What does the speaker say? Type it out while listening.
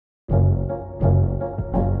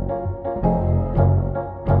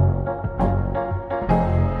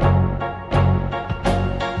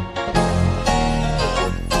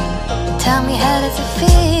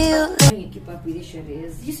up with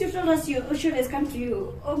issues. You still told us your issues come to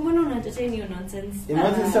you. Oh, no, not entertain you nonsense.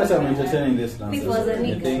 Imagine such I'm entertaining this nonsense. Because a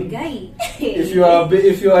nigga guy. If you are a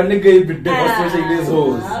nigga, you'd be demonstrating these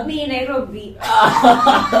hoes. Me in Nairobi.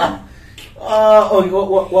 Okay,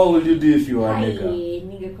 what would you do if you are a nigga?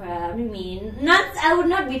 I would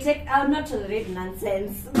not tolerate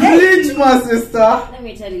nonsense. Preach, my sister. Let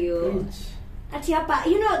me tell you. Atiapa,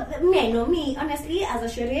 you know me, honestly, as a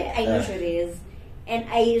Shure, I know Shures. And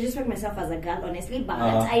I respect myself as a girl, honestly, but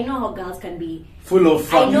I know how girls can be full of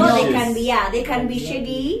fucking I know shit. they can be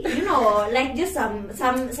shady, you know, like just some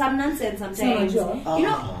nonsense sometimes. You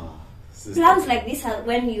know, plans like this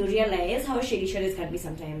when you realize how shady Shures can be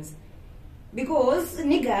sometimes. Because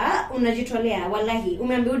nigga unajitolea wallahi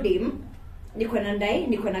umeambia dem niko na ndai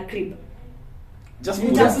niko na crib just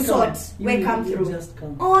sort where come through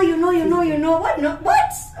oh you know what no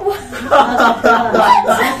what what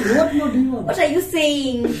more do you want? What are you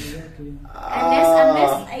saying? Exactly.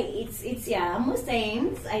 Unless it's most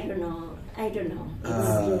times I don't know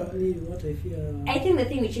Exactly what I feel. I think the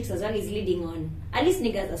thing with chicks as well is leading on. At least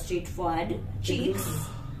niggas are straightforward chicks.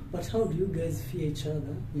 But how do you guys fear each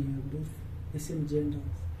other when you're both the same genders?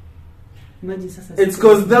 Imagine it's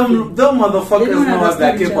because them motherfuckers know what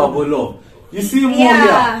they're capable of. You see,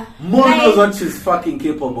 Mo knows what she's fucking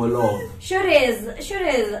capable of. Sure is.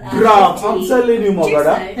 Bruh, I'm telling you, my brother.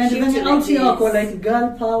 And when you're out here, like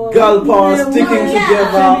girl power, sticking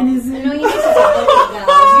together. Feminism. No, you need to support the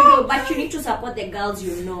girls. You know, but you need to support the girls.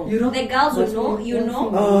 You know, the girls who know. You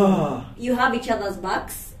know, you have each other's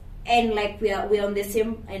backs. And like we're on the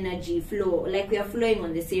same energy flow, like we are flowing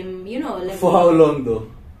on the same, you know. Like for how long though?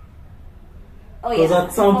 Oh yeah. Because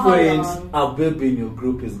at some point, a baby in your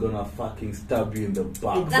group is gonna fucking stab you in the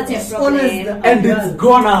back. That's a problem, and it's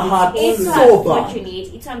gonna hurt so bad.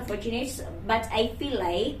 It's unfortunate, but I feel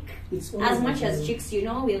like as much as chicks, you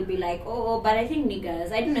know, will be like, but I think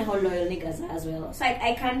niggas. I don't know how loyal niggas are as well. So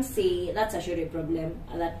I can't say that's a sure problem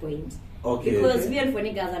at that point. Okay. Because we and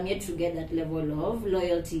funny girls, I'm yet to get that level of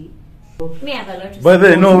loyalty. Me, I have a lot of but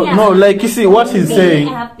then, like you see, what he's saying.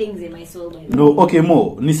 I have things in my soul. By the no, okay,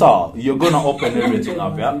 Mo, Nisa, you're gonna open everything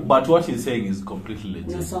up, yeah? But what he's saying is completely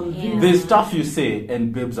legit. There's stuff you say,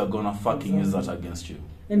 and babes are gonna fucking use that against you.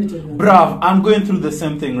 Bruv, I'm going through the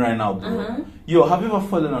same thing right now, bro. Yo, have you ever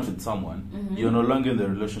fallen out with someone? You're no longer in the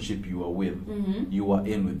relationship you were with. You were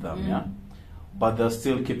in with them, yeah? But they're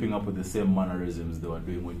still keeping up with the same mannerisms they were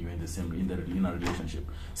doing when you were in a relationship.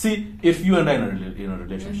 See, if you and I in a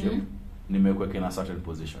relationship, nimekuweka in a certain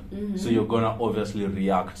position, so you're gonna obviously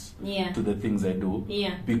react to the things I do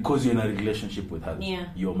because you're in a relationship with her.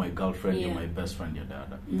 You're my girlfriend, you're my best friend, you're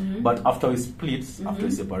dad. But after we split, after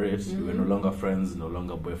we separate, we're no longer friends, no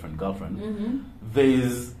longer boyfriend, girlfriend. There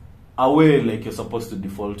is a way like you're supposed to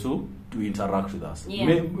default to interact with us,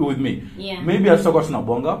 with me. Maybe I'll talk about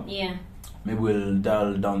Nabonga. Maybe we'll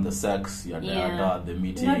dial down the sex, the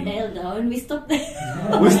meeting. Not dial down, we stop there.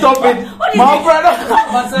 We stop it, my brother.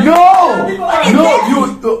 No,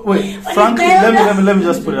 wait. Frankly, let me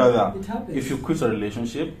just put it out there. If you quit a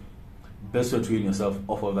relationship, best way to win yourself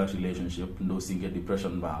off of that relationship, no single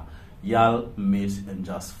depression bar. Y'all meet and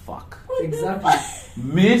just fuck. Exactly.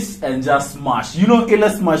 Meet and just smash. You know,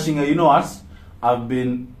 illest smashing. You know what? I've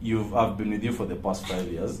been with you for the past 5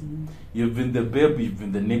 years. You've been the babe, you've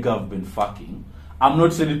been the nigga I've been fucking. I'm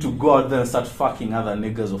not ready to go out there and start fucking other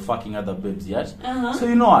niggas or fucking other babes yet. So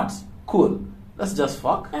you know what? Cool. Let's just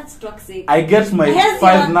fuck. That's toxic. I get my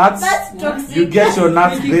 5 nuts. That's toxic. You get your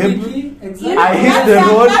nuts, babe. Exactly. I hit the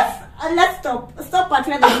road. Let's stop at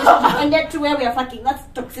where the relationship ended to where we are fucking. That's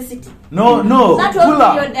toxicity. No. That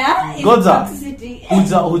was toxicity.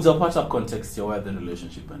 Hujapata context ya where the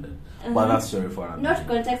relationship ended. But that's story for another. Not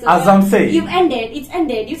context. As I'm saying. You've ended. It's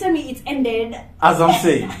ended. You tell me it's ended. As I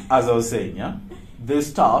was saying, yeah? There's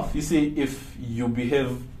stuff, you see, if you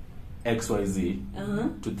behave XYZ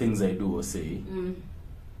to things I do or say,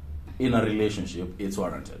 in a relationship, it's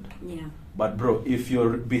warranted. Yeah. But bro, if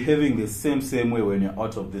you're behaving the same way when you're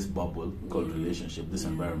out of this bubble called relationship, this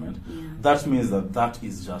environment, that means that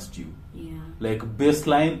is just you. Yeah. Like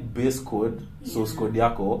baseline, base code, source code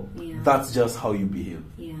yako, that's just how you behave.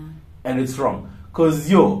 Yeah. And it's wrong. Because,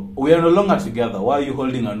 we are no longer together. Why are you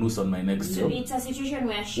holding a noose on my neck still? It's a situation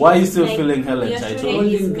where why are you still feeling hell entitled?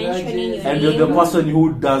 And you're the person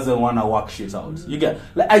who doesn't want to work shit out. You get,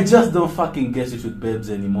 like, I just don't fucking get it with babes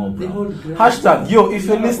anymore, bro. Hashtag, if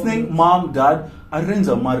you're listening, mom, dad, arrange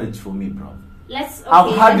a marriage for me, bro.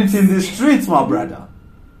 I've had it in the streets, my brother.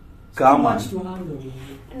 Come on.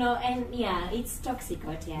 No, and it's toxic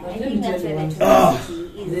out here. I think that's where the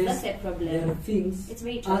toxicity is. That's a problem. There are things. It's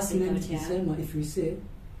very toxic out here. If we say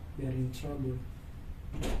we are in trouble,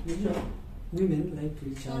 women lie to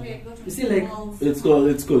each other. You see, like it's called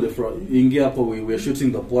the fraud. Ingia hapo we're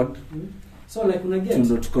shooting the pod. So like when I get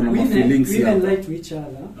women lie to each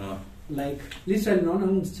other. Like literally naona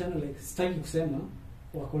msichana like sitaki kusema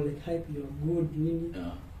wako like hype you're good nini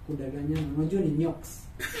kudanganyana unajua ni nyoks.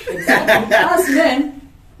 Exactly. Us men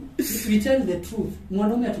we tell the truth.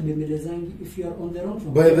 Mwanaume atubembelezangi if you are on the wrong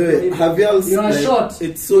track. By the way, have you all like, short,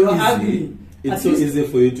 it's so easy. Ugly. It's so easy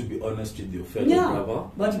for you to be honest with your fellow brother.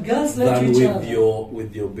 But girls like each other.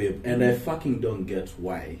 With your babe. And I fucking don't get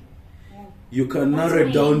why. You can narrow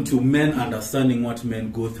it down to men understanding what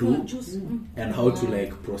men go through and how to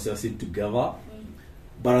like process it together.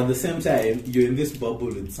 But at the same time, you're in this bubble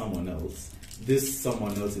with someone else. This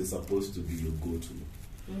someone else is supposed to be your go-to.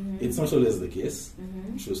 It's not always the case.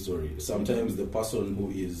 True story. Sometimes the person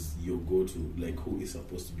who is your go-to, like who is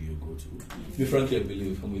supposed to be your go-to. Me frankly, I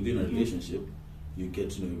believe from within a relationship, you get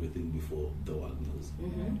to know everything before the world knows.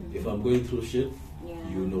 If I'm going through shit,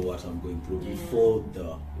 you know what I'm going through before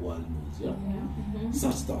the world knows.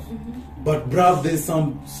 Such stuff. But bruv, there's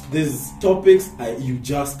topics you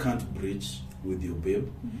just can't breach with your babe,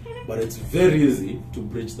 but it's very easy to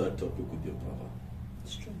breach that topic with your brother.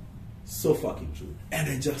 It's true. So fucking true.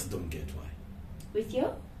 And I just don't get why. With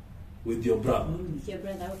you? With your brother. With your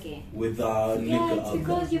brother, okay. With it's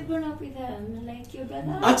because you've grown up with him, like your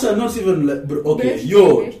brother. Actually, not even like, okay.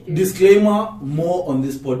 Disclaimer: more on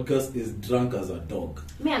this podcast is drunk as a dog.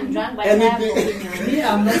 Me, I'm drunk, but I have opinion. Me,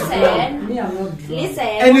 I'm not drunk. Me, I'm not drunk. Listen.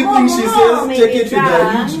 Anything she says, take it with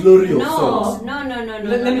a huge glory of salt. No.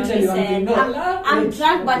 Let me tell you something. I'm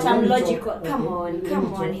drunk, but I'm logical. Come on,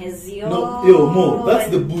 Hezio. No, Mo, that's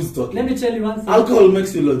the booze talking. Let me tell you one thing. Alcohol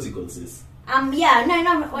makes you logical, sis. No.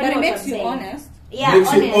 But it makes you honest. Yeah,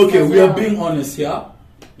 honest. Okay, we are being honest here.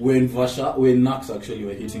 We're in Vasha. We're in Nax actually.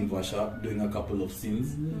 We're hitting Vasha, doing a couple of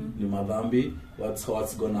scenes. Limadhambi. What's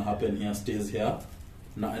gonna happen here stays here.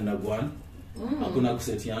 Na Nagwan. Hakuna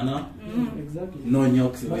kusetiana. Exactly. No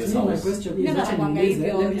nyoks in this house. My question is let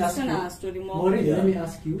me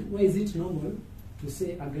ask you, why is it normal to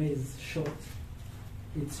say a guy is short?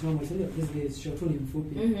 It's normal. This guy is short,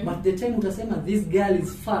 but the time utasema this girl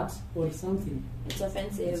is fat or something, it's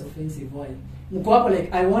offensive. It's offensive. Why? Mko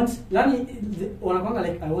like I want, wanakwanga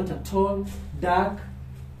like I want a tall, dark,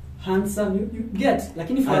 handsome. You get.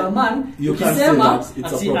 Lakini for a man, you can't say that.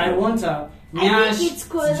 It's a I want a. I think it's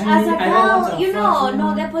because as a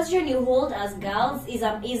girl, the position you hold as girls is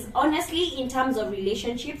honestly in terms of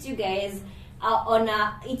relationships, you guys are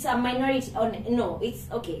it's a minority. It's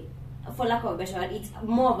okay. For lack of a better word, it's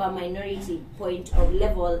more of a minority point of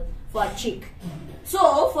level for a chick.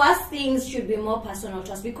 So for us, things should be more personal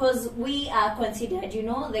to us because we are considered,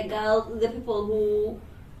 the people who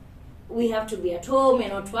we have to be at home, we're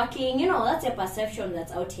not working. That's a perception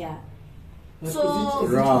that's out here. But so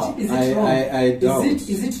is it wrong? I doubt.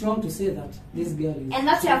 Is it wrong to say that this girl is? And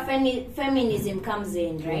that's where feminism comes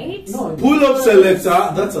in, right? No. Pull up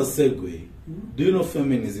selector. That's a segue. Do you know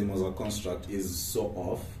feminism as a construct is so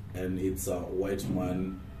off? And it's a white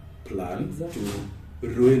man plan to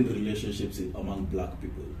ruin relationships among black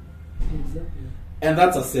people. Exactly. And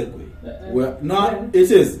that's a segue.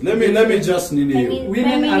 It is. Let me just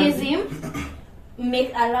feminism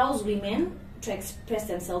allows women to express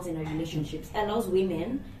themselves in relationships. Allows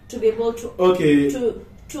women to be able to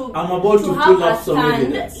I'm about to have pull a up some stand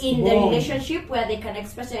evidence in the relationship where they can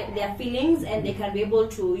express their feelings and they can be able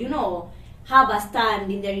to have a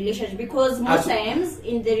stand in the relationship, because most times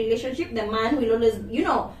in the relationship the man will always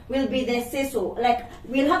will be the say-so. Like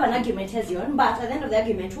we'll have an argument, Hezion, but at the end of the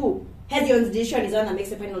argument, Hezion's decision is the one that makes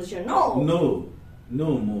the final decision. No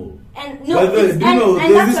more. And there's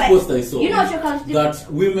this post I saw that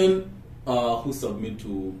women who submit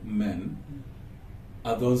to men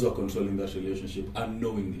are those who are controlling that relationship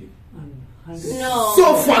unknowingly. No.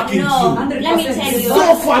 So fucking true. Let me tell you.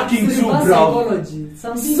 So fucking true, bro.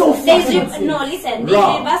 So fucking true. No, listen.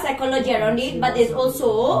 There's reverse psychology around it, but there's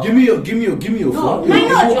also. Give me your phone. I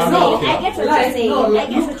get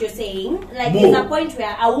what you're saying. Like there's a point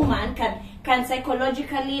where a woman can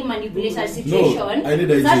psychologically manipulate a situation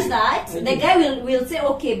such that the guy will say,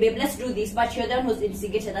 okay, babe, let's do this, but you're the one who's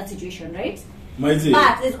instigated that situation, right?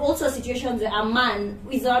 But there's also situations where a man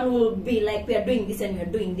is the one who will be like, we are doing this and we are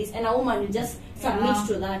doing this, and a woman will just submit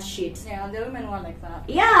to that shit. Yeah, the women were like that.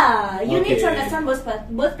 Yeah, you need to understand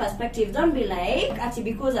both perspectives. Don't be like,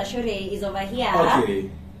 actually, because Ashore is over here. Okay,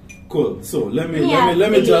 cool. So let me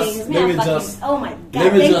just oh my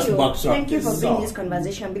god, backtrack. Thank you for bringing this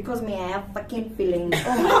conversation, because I have fucking feelings.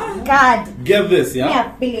 Oh my god. Get this, yeah? Me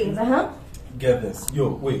have feelings, get this. Yo,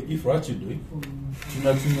 wait, if what you do,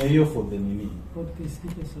 tunatumia hiyo for the nini?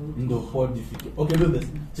 Ndo podifike. Okay, do this.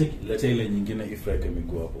 Check. Leta ile nyingine Ifra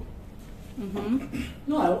kemego hapo.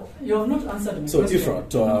 No, you have not answered me. So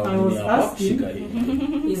Ifra, I was asking,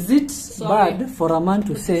 is it bad for a man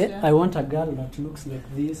to say, I want a girl that looks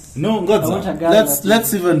like this? No,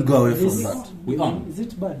 let's even go away from that. We on. Is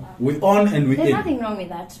it bad? We on and we There's in. nothing wrong with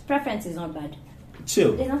that. Preference is not bad.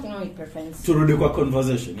 Chill. There's nothing wrong with preference. To read a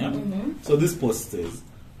conversation, yeah? So this post says,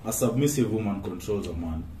 a submissive woman controls a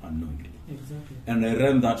man unknowingly. Exactly. And I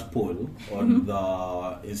ran that poll on the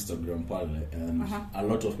Instagram page, and a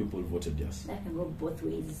lot of people voted yes. That can go both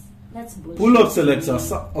ways. That's bullshit. Pull up selector.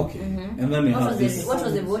 Okay. And then we have this. What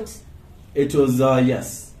was the vote? It was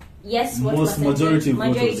yes. Yes, what Most majority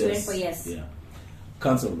voted went yes. For yes. Yeah.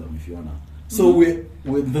 Cancel them if you wanna. So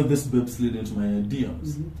this babe slid into my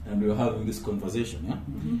DMs and we were having this conversation, yeah?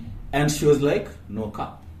 And she was like, no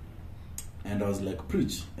cap. And I was like,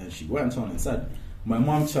 preach. And she went on and said, my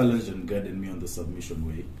mom challenged and guided me on the submission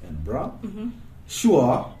way. And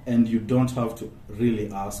sure, and you don't have to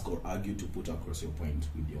really ask or argue to put across your point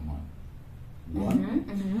with your man.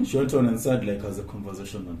 One. She went on and said, like, as the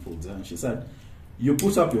conversation unfolds, and she said, you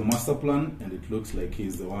put up your master plan and it looks like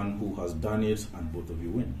he's the one who has done it and both of you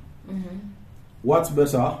win. What's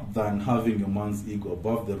better than having your man's ego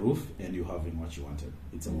above the roof and you having what you wanted?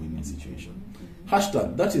 It's a win-win situation.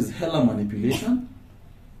 Hashtag, that is hella manipulation,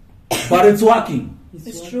 but it's working.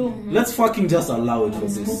 It's true. Let's fucking just allow it for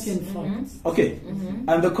this. Okay.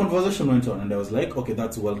 And the conversation went on and I was like, okay,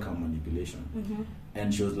 that's welcome manipulation.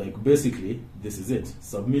 And she was like, basically, this is it.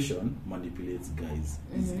 Submission manipulates guys.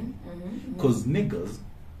 Because niggas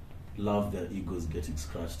love their egos getting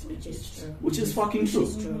scratched. Which is true. Which is fucking true.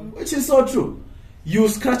 Which is so true. You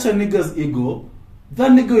scratch a nigga's ego,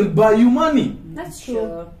 that nigga will buy you money. That's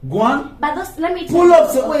true. Go on. But let me pull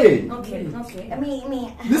up the way. Okay. I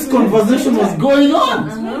mean, this conversation was going on.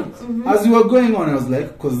 As we were going on, I was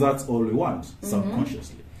like, because that's all we want,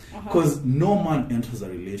 subconsciously. Because no man enters a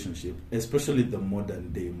relationship, especially the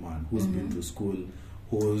modern day man who's been to school,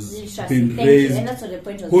 who's been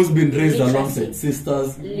raised alongside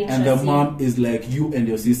sisters, and the mom is like, you and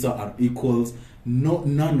your sister are equals. No,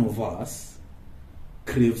 none of us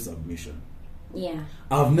crave submission. Yeah.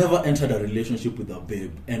 I've never entered a relationship with a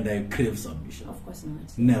babe and I crave submission. Of course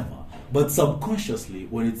not. Never. But subconsciously,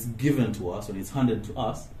 when it's given to us, when it's handed to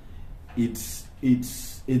us, it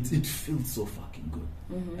feels so fucking good.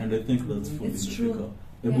 And I think that's food. It's true.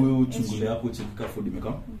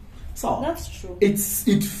 So that's true. It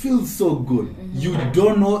feels so good. You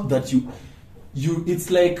don't know that you it's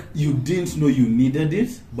like you didn't know you needed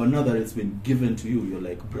it, but now that it's been given to you, you're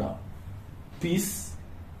like, bruh, peace,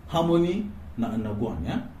 harmony, go on,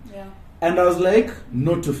 yeah? And I was like,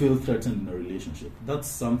 not to feel threatened in a relationship. That's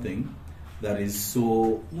something that is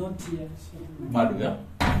so not yet. Bad, yeah?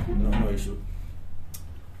 No issue.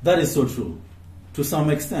 That is so true. To some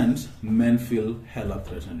extent, men feel hella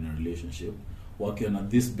threatened in a relationship. Wakiona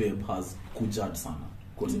this babe has kujad sana,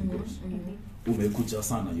 quote unquote. Umekuja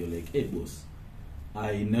sana, you're like, hey boss,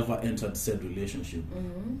 I never entered said relationship.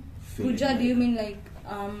 Kujad, like, do you mean like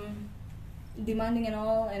demanding and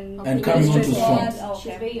all and coming on too strong?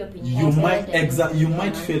 You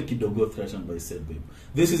might feel kidogo threatened by said babe.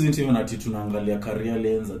 This isn't even at tunaangalia career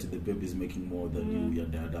lens that the babe is making more than you,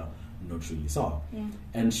 yada. Not really so.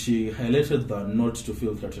 And she highlighted the not to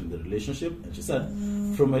feel threatened in the relationship, and she said,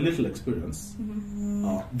 from my little experience,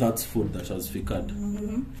 that's food that has fikared.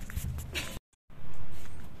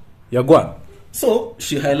 Yeah, go on. So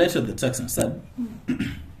she highlighted the text and said,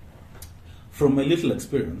 from my little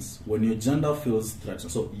experience, when your gender feels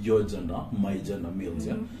threatened, so your gender, my gender, males,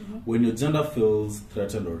 when your gender feels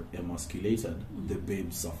threatened or emasculated, the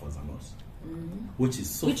babe suffers a lot. Which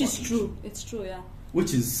is true. It's true, yeah.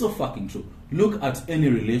 Which is so fucking true. Look at any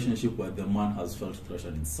relationship where the man has felt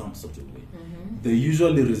threatened in some sort of way. They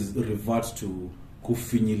usually revert to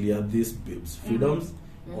kufinyilia these babes' freedoms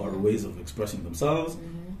or ways of expressing themselves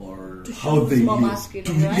or to how they live.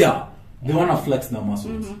 They want to flex their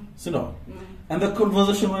muscles. And the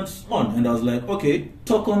conversation went on, and I was like, okay,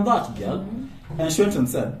 talk on that, girl. And she went and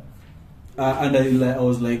said, and I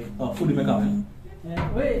was like, food makeup.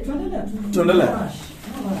 Wait,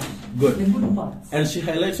 good. And she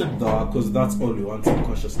highlighted because that's all we want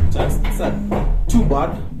subconsciously text. It said, too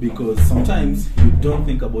bad, because sometimes you don't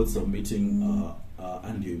think about submitting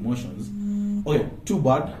and your emotions. Okay, too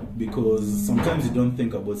bad, because sometimes you don't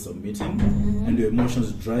think about submitting and your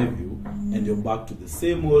emotions drive you and you're back to the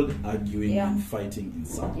same old arguing and fighting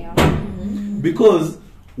inside. Because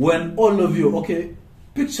when all of you,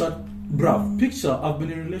 picture I've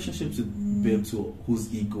been in relationships with babes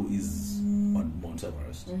whose ego is on on Mount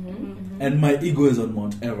Everest. And my ego is on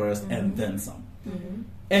Mount Everest and then some.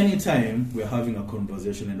 Anytime we're having a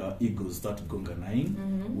conversation and our egos start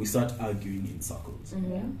gonganaing, we start arguing in circles.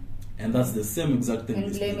 And that's the same exact thing.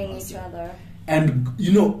 And blaming each other. And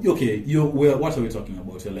you know, okay, what are we talking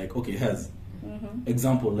about? You're like, okay,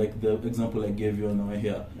 example, like the example I gave you on the way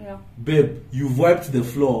here. Yeah. Babe, you've wiped the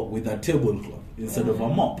floor with a tablecloth instead of a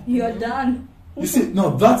mop. You're done. You see,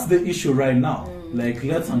 no, that's the issue right now. Like,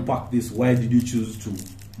 let's unpack this. Why did you choose to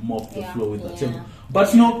mop the floor with a table?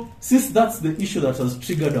 But you know, since that's the issue that has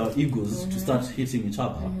triggered our egos to start hitting each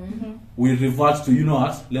other, we revert to, you know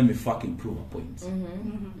what, let me fucking prove a point.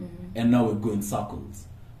 And now we go in circles.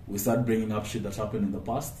 We start bringing up shit that happened in the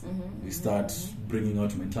past. We start bringing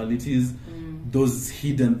out mentalities, those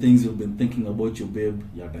hidden things you've been thinking about your babe,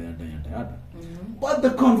 yada, yada, yada, yada. But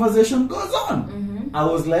the conversation goes on. I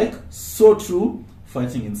was like, so true,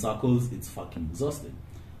 fighting in circles, it's fucking exhausting.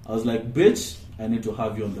 I was like, bitch, I need to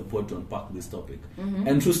have you on the pod to unpack this topic.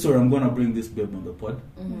 And true story, I'm going to bring this babe on the pod,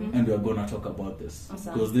 and we're going to talk about this.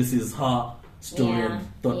 Because this is her story and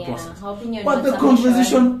thought process. But the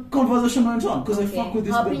conversation went on, because I fuck with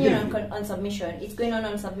this babe. Her opinion on submission. It's going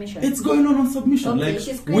on submission. It's going on submission. Okay,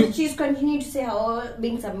 like, she's continuing to say how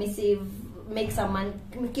being submissive makes a man,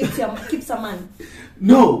 keeps a man.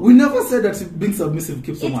 No, we never said that being submissive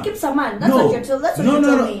keeps a man. It keeps a man. That's what you're told. That's what you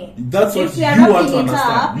told me. That's what you want to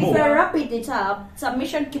understand. If you're wrapping it up,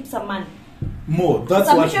 submission keeps a man. More. That's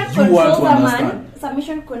what you want to understand.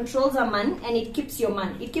 Submission controls a man, and it keeps your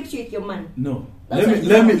man. It keeps you with your man. No. Let me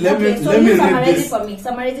read this.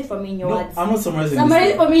 Summarize it for me in your words. I'm not summarizing.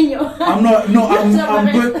 Summarize it for me in your words. I'm not. No,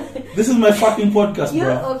 I'm going. This is my fucking podcast,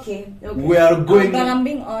 bro. Okay. We are going. But I'm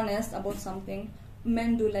being honest about something.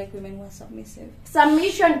 Men do like women who are submissive.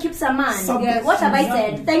 Submission keeps a man. What have I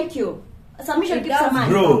said? Thank you. Submission keeps a man.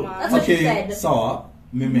 Bro, that's what you said. So,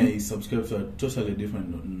 maybe I subscribe to a totally different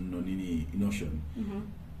notion.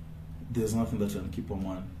 There's nothing that can keep a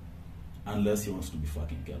man unless he wants to be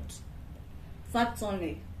fucking kept. Facts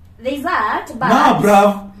only. There's that, but... Nah,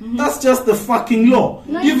 bruv. That's just the fucking law.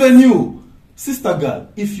 No, even you, sister girl,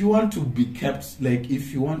 if you want to be kept, like,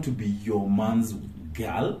 if you want to be your man's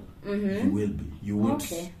girl, you will be. You won't.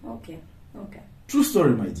 Okay. True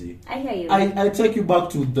story, my G. I hear you. I take you back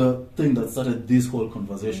to the thing that started this whole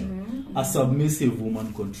conversation. A submissive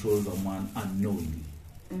woman controls a man unknowingly.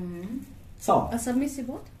 So, a submissive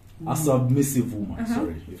what? A submissive woman.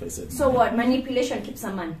 Sorry if I said. So what? Manipulation keeps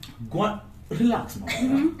a man. Relax,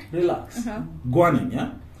 man. Relax. Go on in,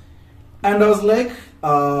 yeah. And I was like,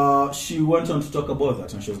 she went on to talk about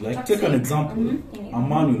that, and she was like, take an example. A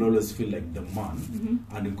man will always feel like the man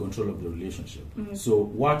and in control of the relationship. So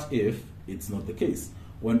what if it's not the case?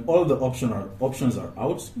 When all the options are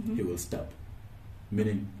out, he will step,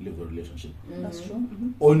 meaning leave the relationship. That's true.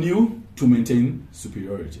 On you to maintain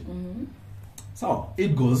superiority. So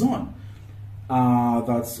it goes on.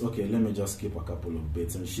 That's okay. Let me just skip a couple of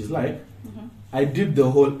bits. And she's like, I did the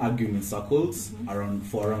whole arguing in circles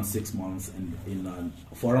for around 6 months, and in an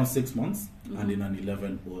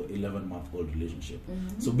 11-month-old relationship.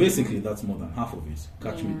 So basically, that's more than half of it.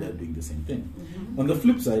 Catch me there doing the same thing. On the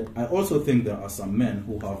flip side, I also think there are some men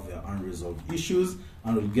who have their unresolved issues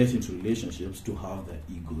and will get into relationships to have their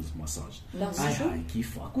egos massaged. I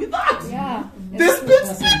fuck with that. Yeah. This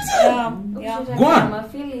bitch. Yeah. Go on. My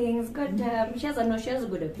feelings. God damn. She has a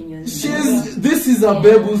good opinion. This is a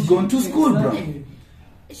babe who's gone to school, bro.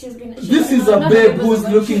 This is a babe who's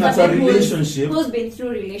looking at a relationship. Who's been through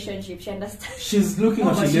relationships. She understands. She's looking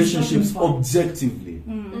at relationships objectively.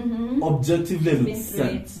 Objectively with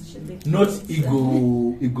sense. Not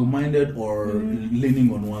ego-minded or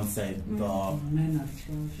leaning on one side. Men are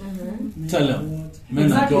trash. Tell them.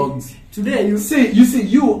 Men are dogs. Today, you see,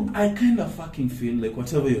 I kind of fucking feel like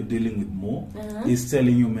whatever you're dealing with more is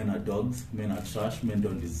telling you men are dogs, men are trash, men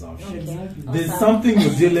don't deserve shit. There's something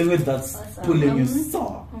you're dealing with that's pulling you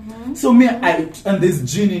sore. So and there's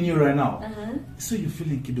gene in you right now. So you're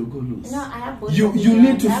feeling kidogo loose. No, I have both. You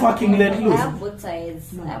need to fucking let loose. I have both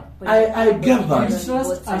sides. No. I get that.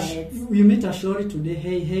 We meet a story today.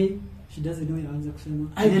 Hey, she doesn't know your answer.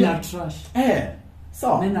 Men are trash.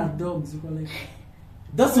 So men are dogs.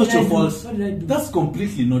 That's not your fault. That's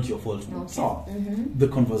completely not your fault. So the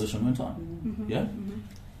conversation went on. Yeah?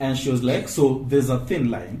 And she was like, so there's a thin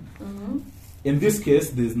line. In this case,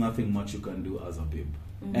 there's nothing much you can do as a babe.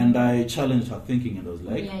 And I challenged her thinking, and I was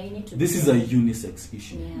like, this is a unisex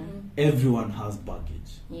issue. Everyone has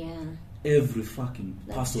baggage. every fucking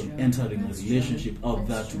person entering a relationship out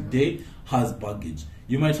there today has baggage.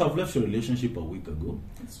 You might have left your relationship a week ago,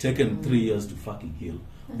 taken 3 years to fucking heal.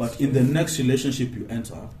 But in the next relationship you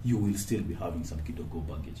enter, you will still be having some Kidogo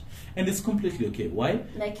baggage. And it's completely okay. Why?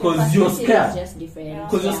 Because you're scared.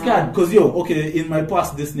 Because you're scared. Because in my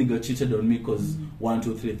past, this nigga cheated on me because 1,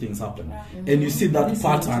 2, 3 things happened. And you see that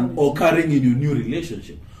pattern occurring in your new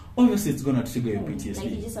relationship. Obviously, it's going to trigger your PTSD.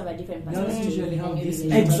 Like you just have a different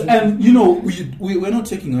perspective. And you know, we're not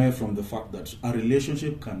taking away from the fact that a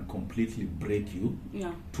relationship can completely break you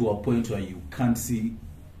to a point where you can't see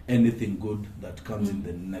anything good that comes in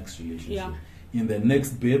the next relationship, in the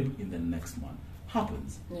next babe, in the next man.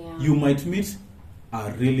 Happens. You might meet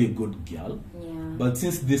a really good girl, but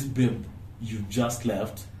since this babe you just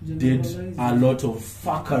left did a lot of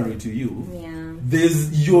fuckery to you,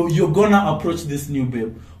 you're gonna approach this new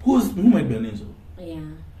babe who might be an angel,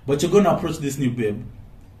 but you're gonna approach this new babe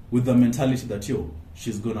with the mentality that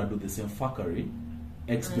she's gonna do the same fuckery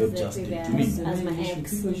ex-babe just did to me. As my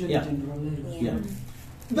ex.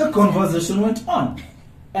 The conversation went on,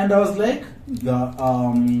 and I was like,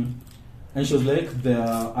 and she was like,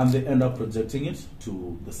 and they end up projecting it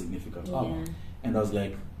to the significant other. And I was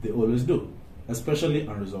like, they always do, especially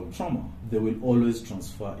unresolved trauma. They will always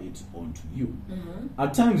transfer it onto you.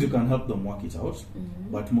 At times you can help them work it out,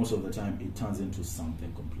 but most of the time it turns into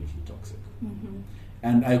something completely toxic.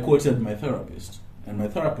 And I quoted my therapist, and my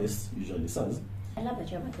therapist usually says, I love that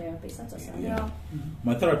you're my therapist. That's awesome.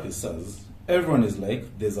 My therapist says, everyone is like,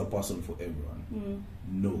 there's a person for everyone.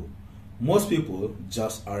 No. Most people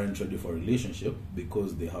just aren't ready for a relationship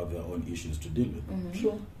because they have their own issues to deal with.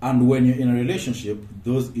 Sure. And when you're in a relationship,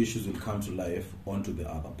 those issues will come to life onto the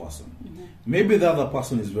other person. Maybe the other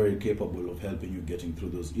person is very capable of helping you getting through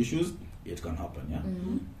those issues. It can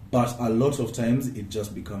happen, But a lot of times it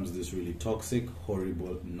just becomes this really toxic,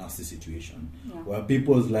 horrible, nasty situation where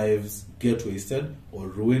people's lives get wasted or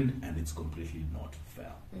ruined, and it's completely not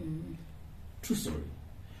fair. True story.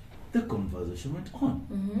 The conversation went on.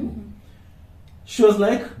 She was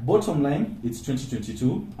like, bottom line, it's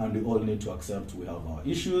 2022 and we all need to accept we have our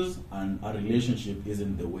issues, and our relationship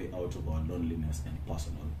isn't the way out of our loneliness and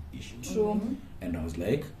personal issues. True. And I was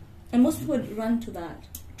like, and most people would run to that.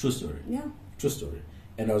 True story. Yeah. True story.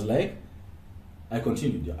 And I was like, I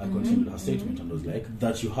continued her statement, and I was like,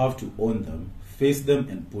 that you have to own them, face them,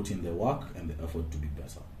 and put in the work and the effort to be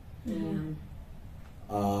better.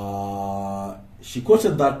 She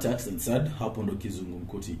quoted that text and said, Hapondo kizungu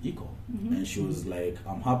mkuti iko. And she was like,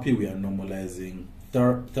 I'm happy we are normalizing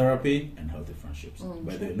therapy and healthy friendships.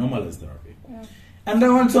 By the way, normalize therapy. And I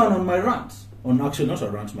went on my rant. Actually, not a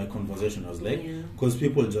rant, my conversation. I was like, because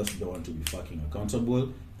people just don't want to be fucking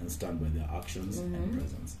accountable and stand by their actions and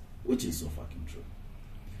presence. Which is so fucking true.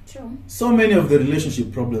 True. So many of the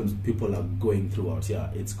relationship problems people are going through out here,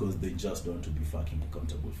 it's because they just don't want to be fucking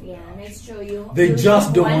accountable for their actions. It's true. They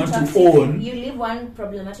just don't want to own. You leave one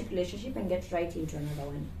problematic relationship and get right into another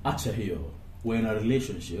one. Acha here, we're in a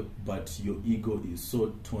relationship, but your ego is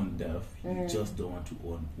so tone deaf, you just don't want to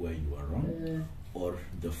own where you are wrong, or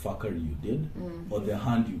the fuckery you did, or the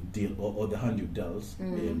hand you deal, or the hand you dealt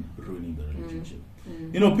in ruining the relationship.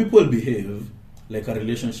 You know, people behave like a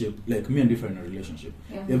relationship, like me and Ifra in a relationship.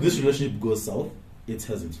 If this relationship goes south, it's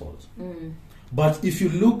Hazen's fault. But if you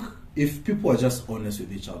look, if people are just honest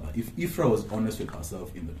with each other, if Ifra was honest with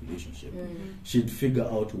herself in the relationship, she'd figure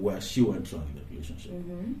out where she went wrong in the relationship,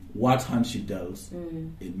 what hand she dealt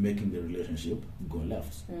in making the relationship go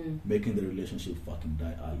left, making the relationship fucking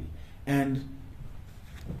die early. And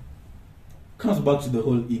comes back to the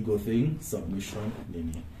whole ego thing, submission,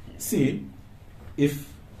 nini. See,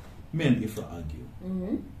 if me and Ifra argue,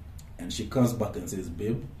 and she comes back and says,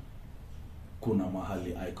 babe, kuna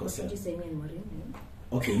mahali I What did you say, me and Maureen?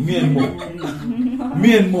 Okay, me and Mo.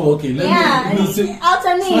 Me and Mo, okay. Let me say,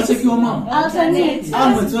 alternate. Let's take your mom. Alternate.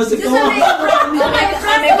 Let's take your mom. I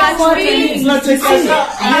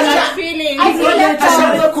feel left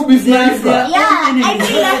out. Could be flying. I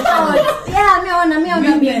feel left out. Me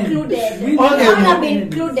wanna be included. I wanna be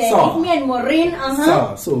included. If me and Maureen,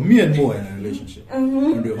 So me and Mo are in a relationship,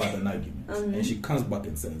 and we've had an argument, and she comes back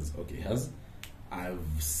and says, okay, I've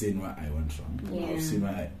seen where I went wrong. I've seen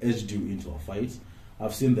where I edged you into a fight.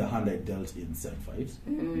 I've seen the hand I dealt in said fight.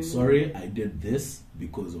 Sorry, I did this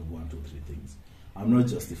because of 1, 2, 3 things. I'm not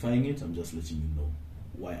justifying it. I'm just letting you know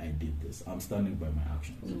why I did this. I'm standing by my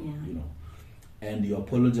actions. You know, and you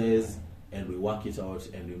apologize, and we work it out,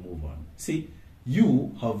 and we move on. See,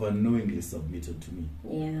 you have unknowingly submitted to me.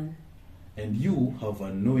 And you have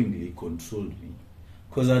unknowingly controlled me.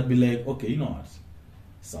 Because I'd be like, okay, you know what?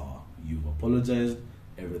 So you've apologized.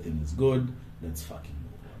 Everything is good. Let's fucking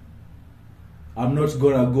move on. I'm not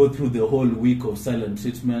gonna go through the whole week of silent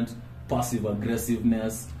treatment, passive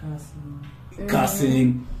aggressiveness,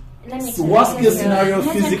 cussing. So worst case scenario,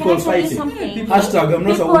 physical fighting. Hashtag I'm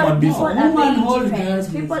not a woman beater.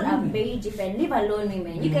 People are very different. Leave alone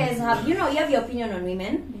women. You guys have, you have your opinion on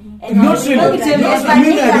women. And not really. I don't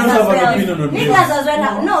have an opinion on women. Niggas as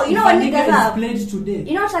well. No, you know what niggas have?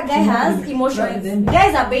 You know what a guy has? Emotions.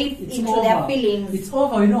 Guys are very into their feelings. It's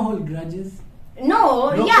over. You don't hold grudges.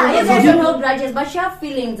 No, you guys don't hold grudges, but you have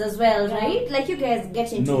feelings as well, right? Like you guys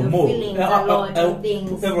get into your feelings a lot of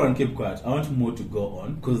things. Everyone keep quiet. I want more to go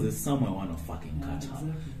on because there's someone I want to fucking catch up.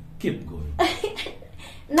 Keep going.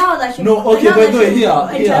 Now that you by the way,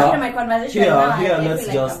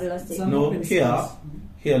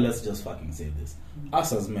 here, let's just fucking say this.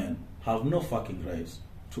 Us as men have no fucking right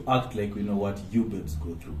to act like we know what you babes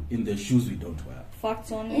go through in the shoes we don't wear.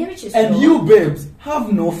 Facts on it. And you babes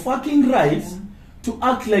have no fucking right to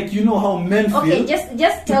act like you know how men feel. Okay,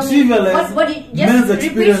 just tell me just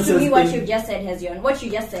repeat to me what you just said, Hezyon. What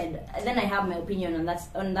you just said. Then I have my opinion on that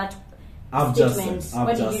statement.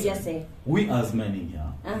 What did you just say? We as men in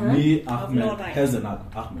here, me, Ahmed, Hez and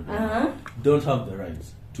Ahmed, don't have the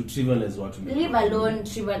right to trivialize what we leave alone,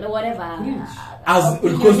 whatever.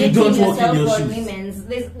 Because we don't walk in your shoes. Women's.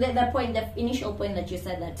 The initial point that you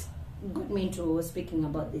said that got me into speaking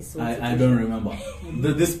about this. I don't remember.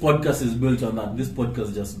 This podcast is built on that. This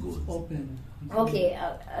podcast just goes open. Okay.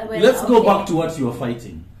 Let's go back to what you were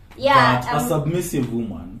fighting. Yeah. That a submissive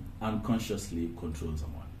woman unconsciously controls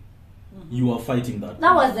someone. You are fighting that.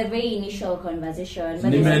 That was the very initial conversation.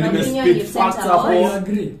 But there's an opinion you've sent out.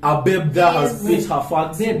 A babe there has spit her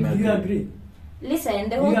facts. Babe, you agree? Listen,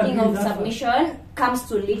 the whole thing of submission comes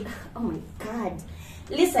to oh my god.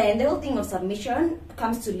 Listen, the whole thing of submission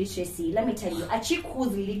comes to literacy. Let me tell you, a chick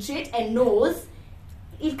who's literate and knows,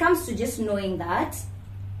 it comes to just knowing that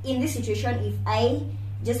in this situation, if I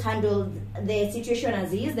just handled the situation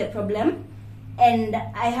as is, the problem, and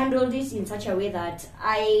I handled it in such a way that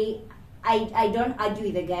I don't argue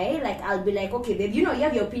with the guy. Like, I'll be like, okay, babe, you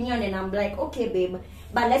have your opinion, and I'm like, okay, babe,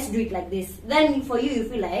 but let's do it like this. Then for you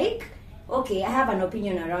feel like, okay, I have an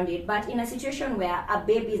opinion around it. But in a situation where a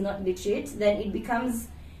babe is not literate, then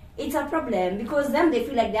it's a problem, because then they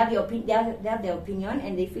feel like they have their opinion,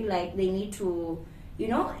 and they feel like they need to,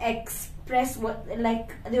 express what,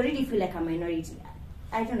 like, they already feel like a minority.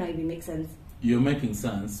 I don't know if it makes sense. You're making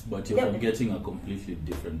sense, but you're forgetting a completely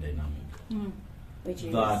different dynamic. Which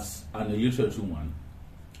is that an illiterate woman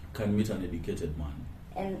can meet an educated man,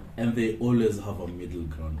 and they always have a middle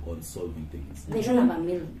ground on solving things. They don't have a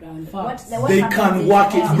middle ground. They can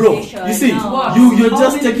work it, bro. You see, you're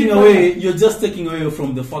just taking away. You're just taking away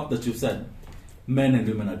from the fact that you said men and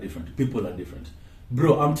women are different. People are different,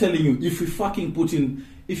 bro. I'm telling you, if you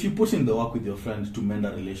put in the work with your friend to mend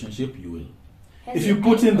a relationship, you will. If you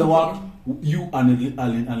put in the work, you an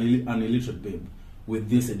illiterate babe with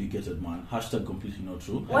this educated man, hashtag completely not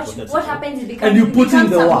true. What happens is you become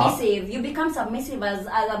submissive. You become submissive as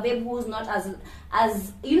a babe who's not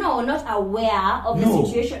as not aware of the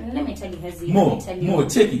situation. Let me tell you, Hezi. More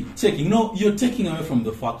checking. No, you're taking away from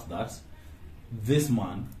the fact that this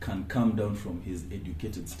man can come down from his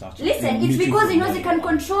educated stature. Listen, it's because he knows he can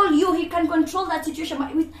control you. He can control that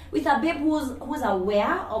situation. With a babe who's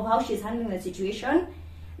aware of how she's handling the situation,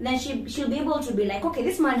 then she'll be able to be like, okay,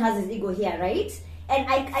 this man has his ego here, right? And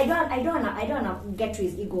I don't wanna get to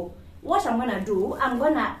his ego. What I'm gonna do, I'm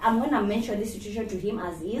gonna mention this situation to him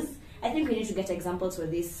as is. I think we need to get examples for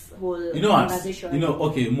this whole conversation.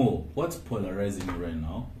 Okay, Mo, what's polarizing you right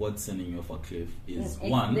now? What's sending you off a cliff is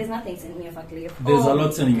one. There's nothing sending me off a cliff. There's a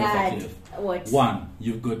lot sending you off a cliff. What? One,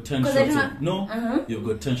 you've got 10 shots you've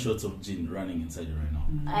got 10 shots of gin running inside you right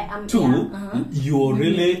now. Two, you're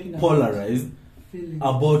really polarized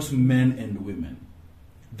about men and women.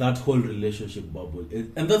 That whole relationship bubble.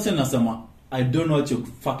 And that's in Asama. I don't know what you're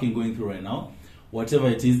fucking going through right now. Whatever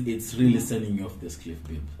it is, it's really sending you off this cliff,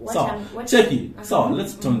 babe. Check it.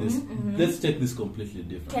 Let's turn this. Let's take this completely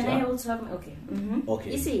different. Can I also have my... Okay.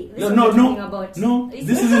 Okay. You see, this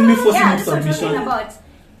this isn't me forcing you submission.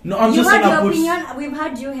 No, I'm just saying your opinion. We've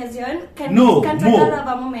had you, Hezyon. Can Tadala have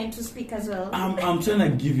a moment to speak as well? I'm trying to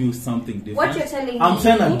give you something different. What you're telling me... I'm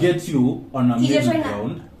trying to get you on a middle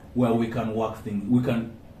ground where we can work things. We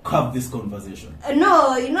can have this conversation.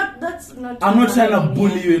 No, you're not. That's not. I'm not trying to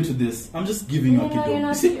bully you into this. I'm just giving you a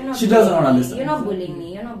kid. She doesn't want to listen. You're not bullying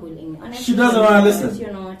me. Honestly, she doesn't want to listen.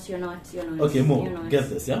 You're not. Okay, Mo, get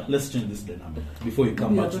this, yeah? Let's change this dynamic before you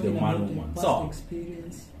come back to the man-woman. So,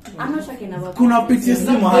 I'm not talking about. Kuna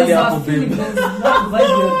PTSD mahali hapo, babe.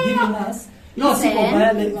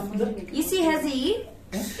 You see, Hezi,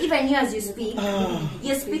 even you as you speak,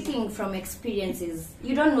 you're speaking from experiences.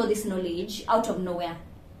 You don't know this knowledge out of nowhere.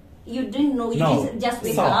 You didn't know, you didn't just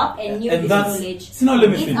wake up and knew this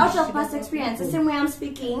knowledge. It's out of past experience. The same way I'm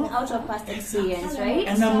speaking out of past experience, right?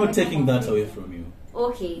 And I'm not taking that away from you.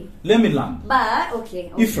 Okay. Let me learn. But,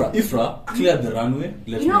 okay. Ifra, clear the runway.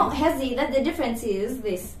 Hezi, that the difference is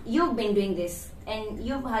this. You've been doing this. And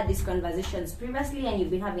you've had these conversations previously, and you've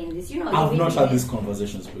been having this. I've not had these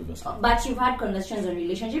conversations previously. But you've had conversations on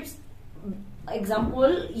relationships.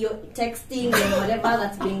 Example, you're texting and whatever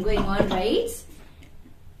that's been going on, right?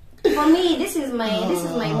 For me, this is my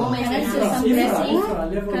moment when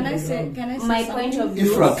I'm expressing my point of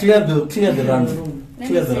view. Ifra, clear the runway. Let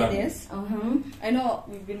me say this. I know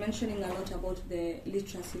we've been mentioning a lot about the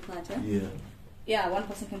literacy part. Yeah, one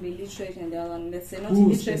person can be literate and the other one, let's say, not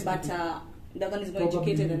illiterate, but the other one is more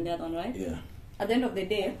educated than the other one, right? Yeah. At the end of the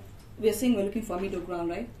day, we are saying we're looking for a middle ground,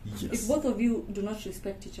 right? Yes. If both of you do not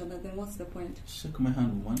respect each other, then what's the point? Shake my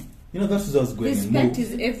hand, woman. That's what I was going. Respect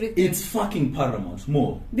is everything. It's fucking paramount.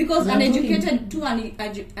 More. Because uneducated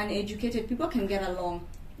people can get along.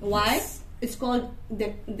 Why? Yes. It's called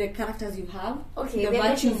the characters you have, the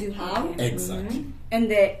virtues you have, exactly, and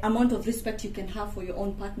the amount of respect you can have for your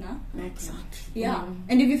own partner. Exactly. Yeah.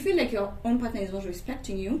 And if you feel like your own partner is not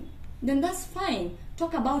respecting you, then that's fine.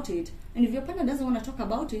 Talk about it. And if your partner doesn't want to talk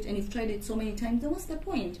about it, and you've tried it so many times, then what's the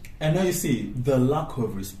point? And now you see the lack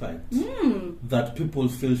of respect that people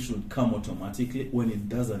feel should come automatically. When it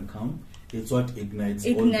doesn't come, it's what ignites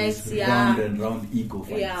all this round and round ego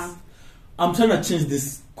fights. Yeah. I'm trying to change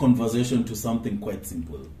this conversation to something quite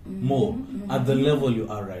simple. More at the level you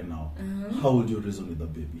are right now. How would you reason with a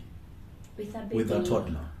baby? With a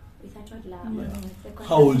toddler. Yeah.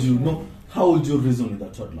 How would you reason with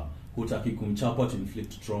a toddler? Hutaki kumchapa to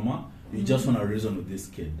inflict trauma. You just want to reason with this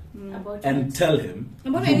kid and tell him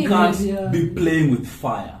you can't be playing with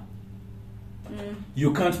fire.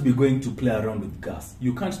 You can't be going to play around with gas.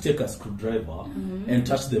 You can't take a screwdriver and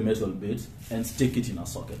touch the metal bit and stick it in a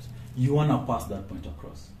socket. You want to pass that point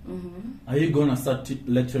across. Are you going to start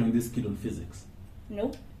lecturing this kid on physics?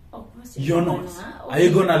 Nope. You're not. Are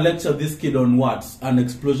you going to lecture this kid on what? An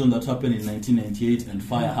explosion that happened in 1998 and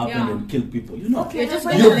fire happened and killed people. You're not. Okay,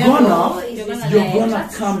 you're gonna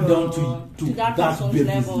come down to that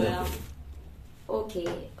baby's level.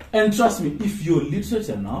 Okay. And trust me, if you're literate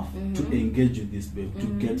enough to engage with this babe, to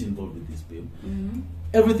get involved with this babe,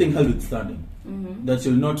 everything held withstanding, that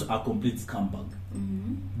you're not a complete scumbag,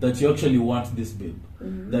 that you actually want this babe,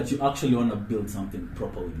 that you actually want to build something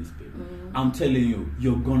proper with this babe. I'm telling you,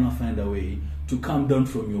 you're gonna find a way to come down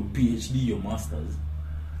from your PhD, your master's,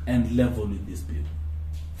 and level with this babe.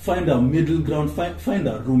 Find a middle ground, find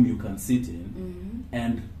a room you can sit in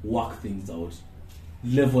and work things out.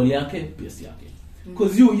 Level yake, pace yake.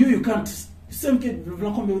 Because you can't, same kid,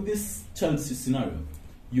 with this child's scenario,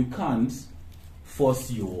 you can't force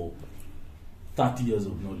your 30 years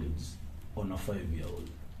of knowledge on a 5-year-old.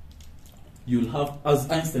 You'll have, as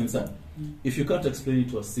Einstein said, if you can't explain it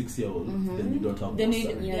to a 6-year-old, then you don't have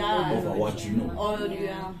over what you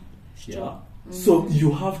know. So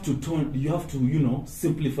you have to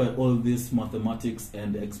simplify all this mathematics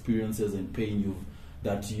and experiences and pain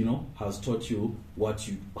that has taught you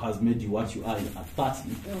has made you what you are at 30,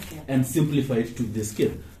 and simplify it to this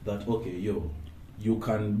kid that you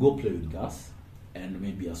can go play with gas and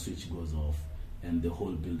maybe a switch goes off and the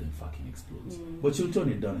whole building fucking explodes. But you'll turn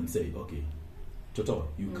it down and say, okay, Toto,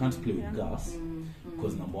 you can't play with gas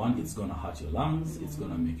because number one, it's gonna hurt your lungs, it's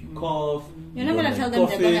gonna make you cough. You're not gonna tell them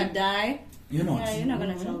they're gonna die. You're not. Yeah, you're not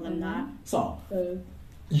gonna tell them that. So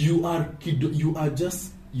you are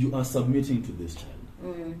submitting to this child.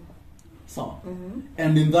 So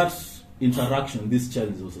and in that interaction, this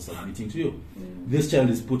child is also submitting to you. This child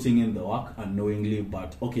is putting in the work unknowingly,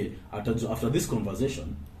 but after this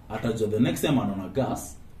conversation, the next time I'm on a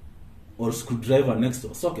gas or screwdriver next to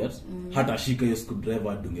a socket, hata shika your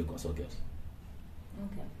screwdriver dunge kwa socket.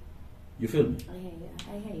 Okay. You feel me?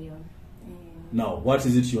 I hear you. Now, what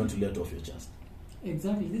is it you want to let off your chest?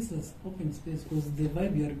 Exactly, this is open space because the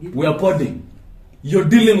vibe you are giving. We are podding. You're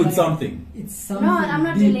dealing with something. It's something. No, I'm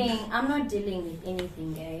not dealing. I'm not dealing with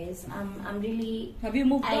anything, guys. I'm really. Have you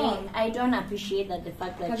moved on? I don't appreciate that the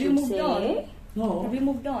fact that have you moved say. On? No. Have you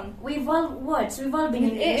moved on? We've all been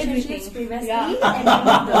in relationships previously, and we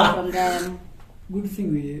moved on from them. Good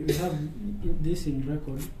thing we have this in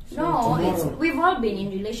record. So we've all been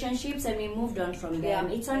in relationships and we moved on from them.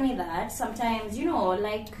 It's only that sometimes,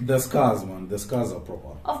 like... The scars, man. The scars are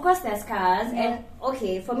proper. Of course there's scars. And,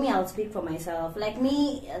 for me, I'll speak for myself. Like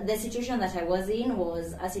me, the situation that I was in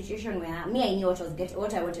was a situation where I knew what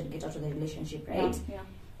I wanted to get out of the relationship, right? Yeah.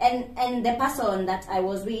 and the person that I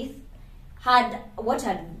was with had what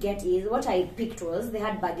I picked was they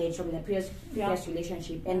had baggage from the previous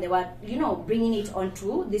relationship, and they were bringing it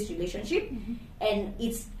onto this relationship, and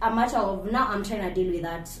it's a matter of now I'm trying to deal with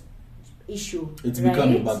that issue. It's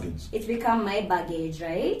become your baggage. It's become my baggage,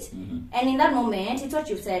 right? And in that moment, it's what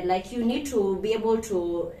you said. Like you need to be able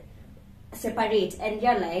to separate and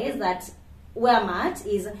realize that where I'm at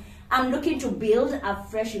is I'm looking to build a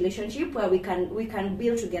fresh relationship where we can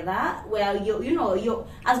build together. Where you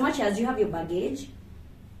as much as you have your baggage,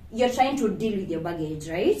 you're trying to deal with your baggage,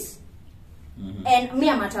 right? And me,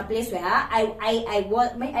 I'm at a place where I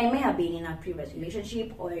may have been in a previous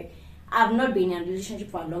relationship, or I've not been in a relationship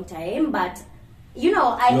for a long time, but I'm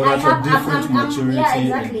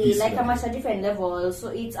exactly like I'm at a different level. So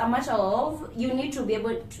it's a matter of you need to be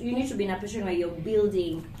in a position where you're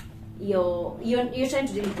building. You're trying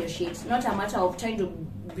to deal with your shit, not a matter of trying to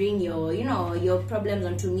bring your problems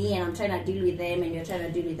onto me and I'm trying to deal with them and you're trying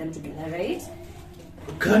to deal with them together, right?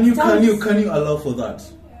 Can you allow for that?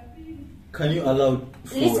 Can you allow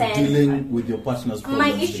for dealing with your partner's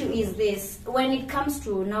problems? My issue is this: when it comes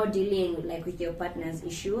to now dealing with your partner's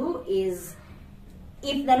issue, is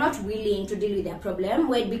if they're not willing to deal with their problem,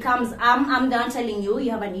 where it becomes I'm the one telling you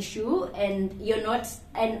have an issue and you're not,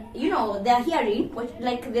 and they're hearing what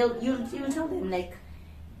you'll tell them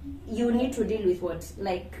you need to deal with what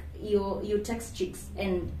you text chicks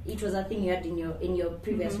and it was a thing you had in your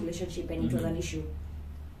previous relationship and it was an issue,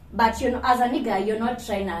 but as a nigga you're not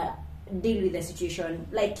trying to deal with the situation.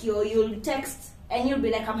 You'll text and you'll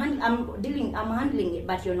be like I'm handling it,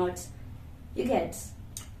 but you're not. You get.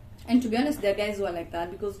 And to be honest, there are guys who are like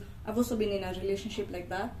that, because I've also been in a relationship like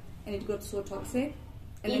that, and it got so toxic.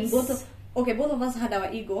 And then both of us had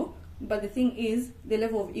our ego, but the thing is, the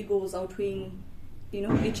level of ego was outweighing,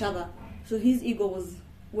 each other. So his ego was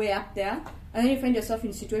way up there, and then you find yourself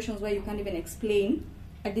in situations where you can't even explain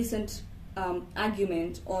a decent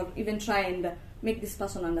argument or even try and make this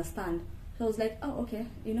person understand. So I was like, oh, okay,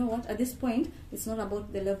 you know what? At this point, it's not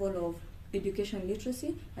about the level of education and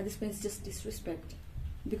literacy. At this point, it's just disrespect.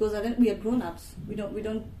 Because we are grown-ups. We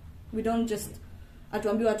don't just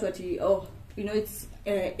atuambiwa watu ati it's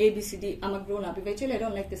A, B, C, D. I'm a grown-up. If I tell you I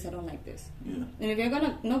don't like this, I don't like this. Yeah. And if you're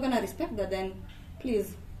not gonna respect that, then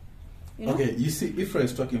please. Okay, you see, Ifra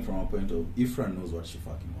is talking from a point of Ifra knows what she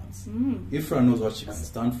fucking wants. Ifra knows what she can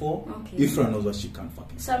stand for. Okay. Ifra knows what she can't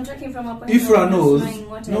fucking stand. So I'm talking from a point Ifra of knows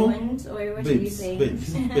what I want, or what babes, are you saying?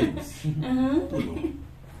 Babes.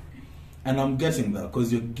 And I'm getting that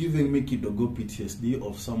because you're giving me Kidogo PTSD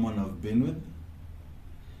of someone I've been with,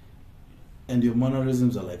 and your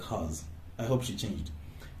mannerisms are like hers. I hope she changed.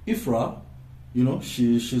 Ifra,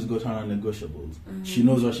 she's got her non-negotiables. She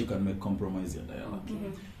knows what she can make compromise your dialogue.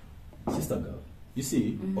 Sister girl, you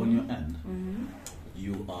see, on your end,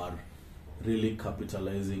 you are really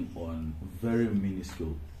capitalizing on very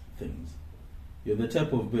minuscule things. You're the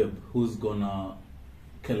type of babe who's gonna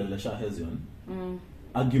kelelesha Hezion.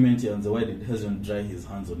 Argument here, and why did Hezion dry his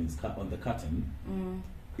hands on the curtain?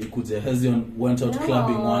 It could say Hezion went out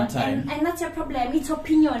clubbing one time. And that's your problem. It's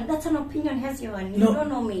opinion. That's an opinion, Hezion. You don't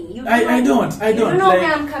know me. I don't. You don't know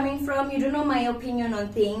where I'm coming from. You don't know my opinion on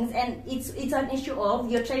things. And it's an issue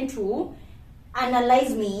of you're trying to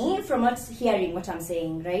analyze me from not hearing what I'm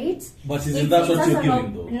saying, right? But is that what you're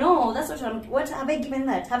giving though? No, that's what have I given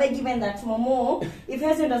that? Have I given that Momo? If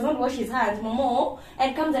Hezion does not wash his hands, Momo,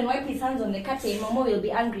 and comes and wipe his hands on the curtain, Momo will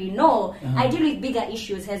be angry. No, I deal with bigger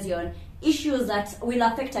issues, Hezion. Issues that will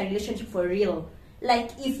affect a relationship for real.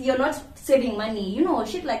 Like if you're not saving money,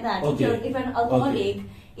 shit like that. Okay. If you're an alcoholic,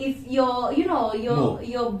 if you're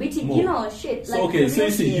you're beating, shit. So like so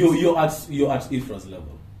you see, you're at Ifra's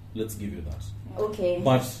level. Let's give you that. Okay.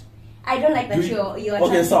 But I don't like that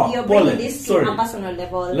you're bringing this to a personal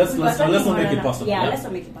level. Let's not make it personal. Yeah, let's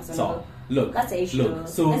not make it personal. So, look, that's the issue. Look,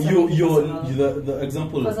 so the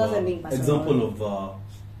example of the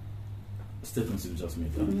statements you just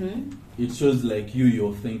made. It shows like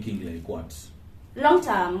you're thinking like what? Long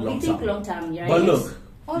term. We think long term, right? But look,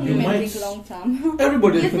 all women think long term.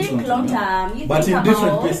 Everybody thinks long term. But in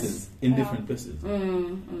different places. Different places.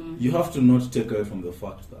 You have to not take away from the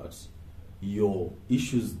fact that your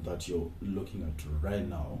issues that you're looking at right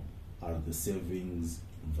now are the savings,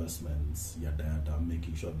 investments, yada yada,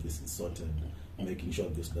 making sure this is sorted, making sure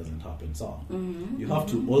this doesn't happen. So you have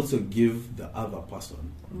to also give the other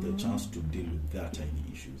person the chance to deal with their tiny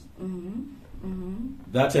issues.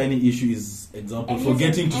 That tiny issue is example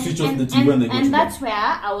forgetting to switch off the TV when they go to bed. And that's where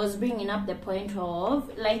I was bringing up the point of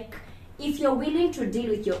if you're willing to deal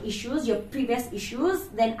with your issues, your previous issues,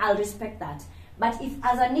 then I'll respect that. But if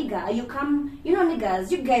as a nigga, you come, niggas,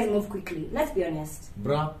 you guys move quickly. Let's be honest.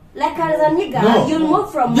 Bruh. Like as a nigga, you'll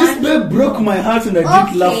move from this babe broke my heart and I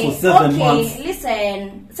didn't laugh for 7 months. Okay,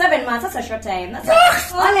 listen. 7 months, that's a short time. That's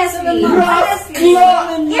honestly. Ifra, let's be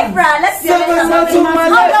honest. 7 months of my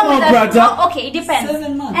life, brother. Okay, it depends.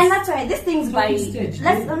 7 months. And that's why these things vary.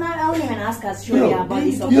 I won't even ask us about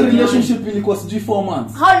this. Your relationship really was 4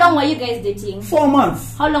 months. How long were you guys dating? 4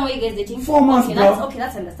 months. How long were you guys dating? 4 months, bro.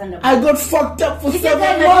 That's understandable. I got fucked up for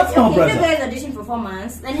 7 months, my brother. If you guys are dating for 4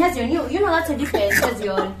 months, then here's your new. That's a difference.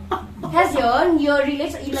 Here's your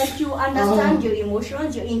relation. Like you understand your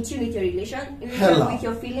emotions. You're in tune with your with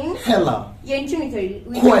your feelings. You're in tune with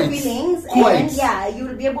your feelings, and yeah,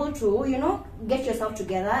 you'll be able to get yourself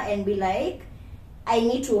together and be like, I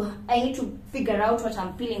need to figure out what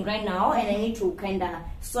I'm feeling right now, and I need to kind of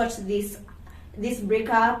sort this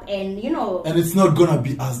breakup, and and it's not gonna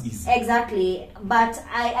be as easy. Exactly, but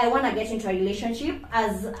I want to get into a relationship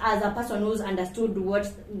as a person who's understood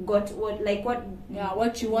what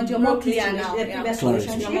you want. You're more clear now. The previous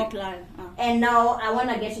relationship. You're more clear. And now I want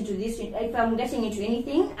to get into this. If I'm getting into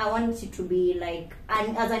anything, I want it to be like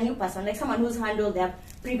as a new person, like someone who's handled their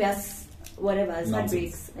previous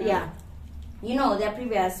heartbreaks. Yeah, their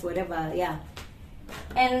previous whatever. Yeah.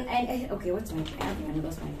 And okay, what's my point? I think I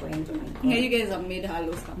lost my point. Yeah, you guys have made her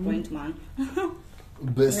lose her point, man.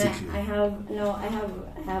 Basically, I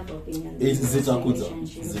have opinions.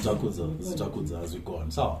 Zitakuza as we go on.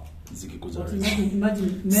 So,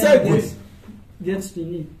 imagine men gets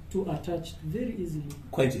too attached very easily.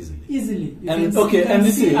 Quite easily. Easily. And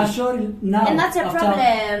this is now. And that's a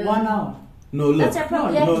problem. 1 hour. No, look. That's a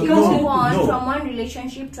problem. You move on from one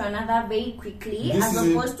relationship to another very quickly, as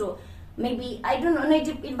opposed to. Maybe, I don't know,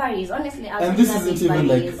 it varies, honestly. And this isn't even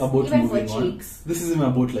like about moving on. This isn't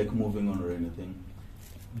about like moving on or anything.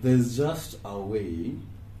 There's just a way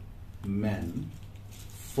men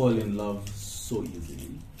fall in love so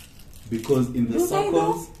easily. Because in the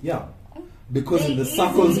circles, because in the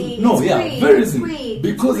circles, very easily.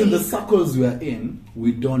 Because in the circles we are in,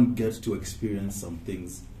 we don't get to experience some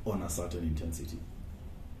things on a certain intensity.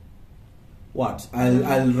 What?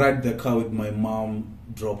 I'll ride the car with my mom,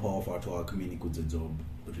 drop her off at work, mini kuja job,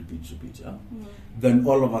 repeat, yeah? Then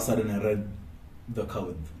all of a sudden I ride the car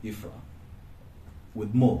with Ifra,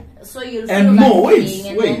 with Mo. So you'll and feel Mo,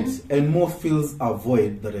 wait. And Mo fills a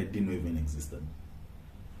void that I didn't know even existed.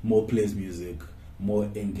 Mo plays music,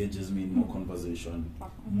 Mo engages me in more conversation,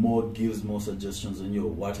 Mo gives more suggestions on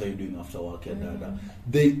what are you doing after work,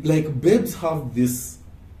 They, like, babes have this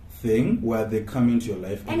thing where they come into your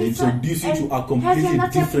life and they introduce you to a completely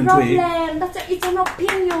different way. It's an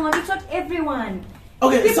opinion. It's not everyone.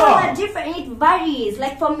 Okay, people are different. It varies.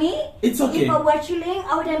 Like for me, it's okay. If I were chilling,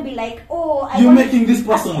 I wouldn't be like, you're making this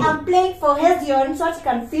personal. I'm playing for Hesiod so I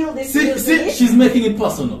can feel this. See, she's making it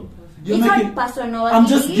personal. It's not personal. I'm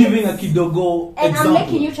just giving a kidogo and example. I'm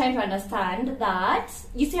making you trying to understand that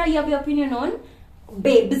you see how you have your opinion on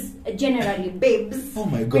babes, generally babes. Oh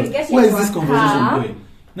my god, where is this conversation going?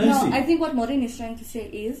 No, I think what Maureen is trying to say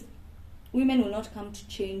is women will not come to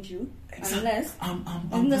change you unless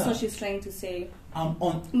and that's what she's trying to say. I'm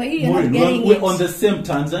on. But you're not getting we're it. on the same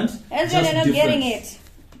tangent. You're not getting it.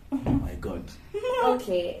 Oh my god.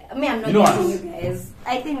 Okay, I'm not getting you guys.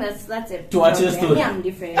 I think that's it. To watch your story. Me, I'm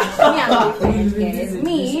different. Guys.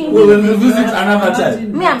 We will revisit another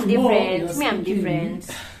time. Me, I'm different.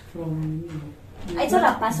 It's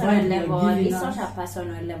not a personal level. It's not a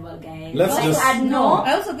personal level, guys.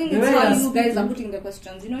 I also think it's how you guys are putting the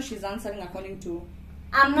questions. She's answering according to.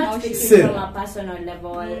 I'm not speaking from a personal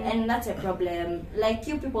level, and that's a problem. Like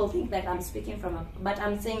you people think that I'm speaking but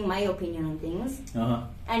I'm saying my opinion on things,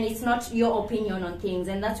 and it's not your opinion on things,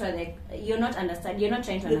 and that's why you're not understand. You're not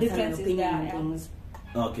trying to understand my opinion on things.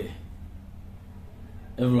 Okay.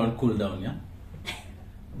 Everyone, cool down, yeah.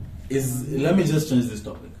 Let me just change this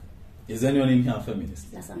topic. Is anyone in here a feminist?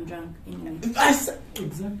 Yes, I'm drunk. Anyway.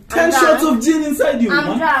 10 shots of gin inside you,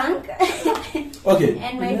 I'm drunk. Okay.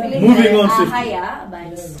 And my feelings moving on are higher,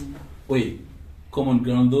 but... Wait. Common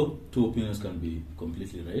ground though, two opinions can be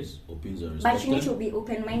completely right. Opinions are respected. But you need to be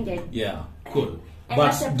open-minded. Yeah, cool. And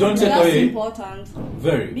but don't take away. That's important.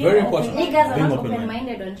 Very important. Niggas are not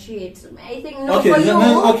open-minded on shit. I think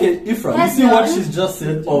Ifra, you see what she's just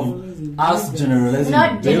said of us generalizing.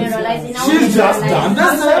 Not generalizing. She's just done.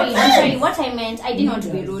 I'm sorry. What I meant, I didn't want to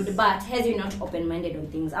be rude, but has you not open-minded on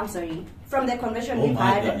things. I'm sorry. From the conversation we've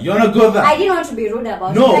had, you're not good there. I didn't want to be rude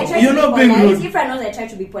about it. No, you're not being rude. Ifra knows I try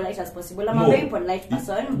to be polite as possible. I'm a very polite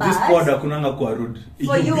person, but this powder kunanga kwa rude.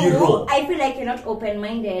 For you, I feel like you're not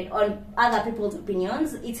open-minded on other people's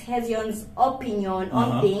opinions. It's Hezion's opinion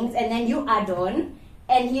on things, and then you add on,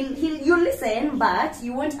 and you'll listen, but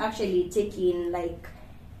you won't actually take in, like,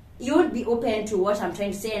 you won't be open to what I'm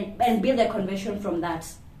trying to say and build a convention from that,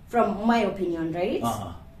 from my opinion, right?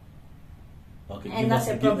 Okay, and that's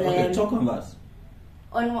a problem. Okay, talk on that.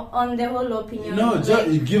 On the whole opinion. No,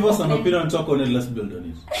 just give us an opinion, talk on it, let's build on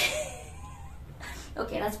it.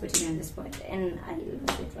 Okay, that's putting me on this point, and I'll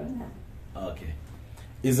sit from that. Okay.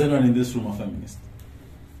 Is anyone in this room a feminist?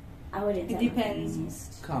 I wouldn't. It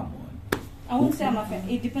depends. Come on. I won't say I'm a feminist.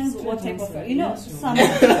 It depends what type of some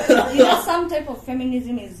some type of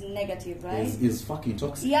feminism is negative, right? Is fucking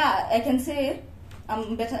toxic. Yeah, I can say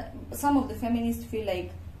I'm better. Some of the feminists feel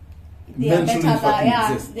like they are better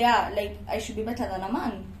than like I should be better than a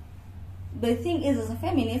man. The thing is, as a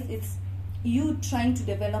feminist, it's you trying to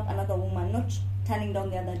develop another woman, not turning down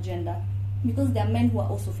the other gender, because there are men who are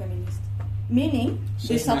also feminists, meaning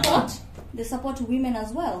they support women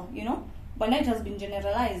as well, but now it has been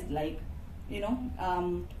generalized, like,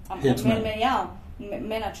 men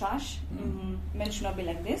are trash, men should not be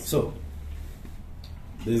like this. So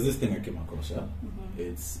there's this thing I came across,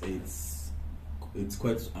 it's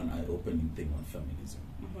quite an eye-opening thing on feminism,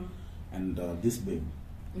 and this babe,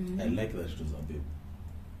 I like that she was a babe.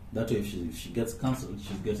 That way, if she gets cancelled,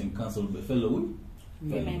 she's getting cancelled by fellow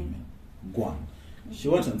women. Guan. She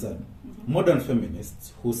went and said, modern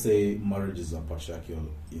feminists who say marriage is a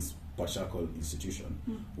patriarchal institution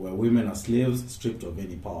where women are slaves, stripped of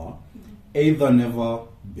any power, either never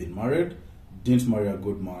been married, didn't marry a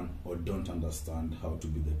good man, or don't understand how to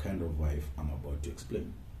be the kind of wife I'm about to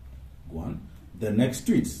explain. Guan. The next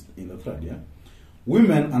tweet in the thread,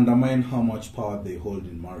 women undermine how much power they hold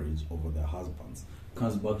in marriage over their husbands.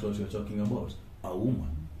 Comes back to what you're talking about. A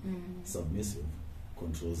woman, submissive,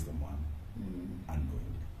 controls the man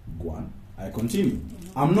unknowingly. Go on. I continue.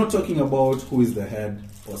 I'm not talking about who is the head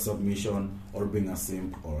or submission or being a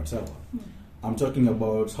simp or whatever. I'm talking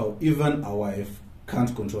about how even a wife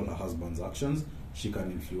can't control her husband's actions. She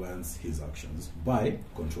can influence his actions by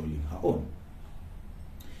controlling her own.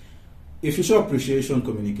 If you show appreciation,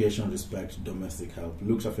 communication, respect, domestic help,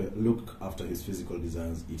 look after his physical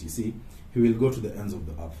desires, etc., he will go to the ends of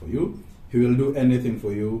the earth for you. He will do anything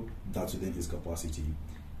for you that's within his capacity.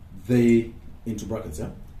 They, into brackets,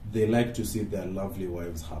 they like to see their lovely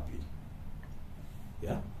wives happy.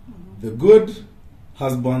 The good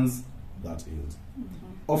husbands, that is.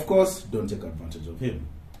 Of course, don't take advantage of him.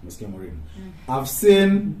 I've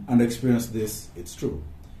seen and experienced this, it's true.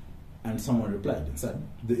 And someone replied and said,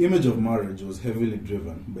 the image of marriage was heavily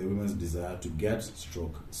driven by women's desire to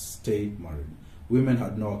stay married. Women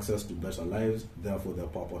had no access to better lives, therefore their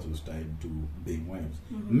purpose was tied to being wives.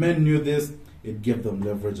 Men knew this, it gave them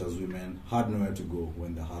leverage as women had nowhere to go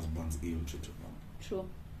when their husbands ill-treated them. True.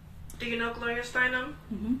 Do you know Gloria Steinem?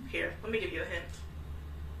 Here, let me give you a hint.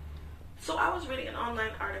 So I was reading an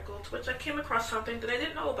online article to which I came across something that I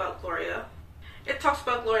didn't know about Gloria. It talks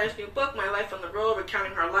about Gloria's new book, My Life on the Road,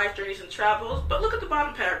 recounting her life journeys and travels, but look at the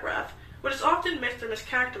bottom paragraph. What is often missed or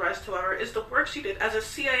mischaracterized, however, is the work she did as a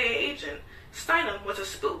CIA agent. Steinem was a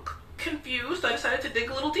spook. Confused, I decided to dig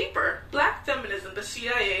a little deeper. Black feminism, the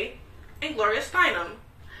CIA, and Gloria Steinem.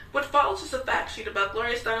 What follows is a fact sheet about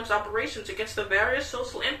Gloria Steinem's operations against the various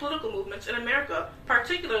social and political movements in America,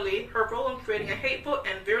 particularly her role in creating a hateful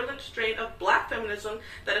and virulent strain of black feminism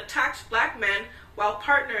that attacks black men while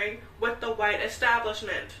partnering with the white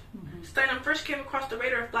establishment. Steinem first came across the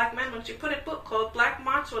radar of black men when she put a book called Black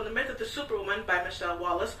Macho and the Myth of the Superwoman by Michelle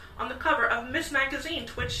Wallace on the cover of Miss Magazine,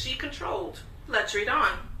 to which she controlled. Let's read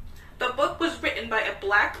on. The book was written by a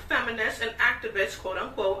black feminist and activist,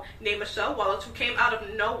 quote-unquote, named Michelle Wallace, who came out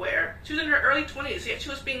of nowhere. She was in her early 20s, yet she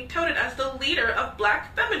was being touted as the leader of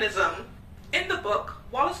black feminism. In the book,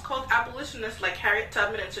 Wallace called abolitionists like Harriet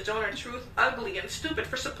Tubman and Sojourner Truth ugly and stupid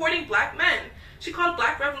for supporting black men. She called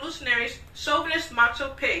black revolutionaries chauvinist macho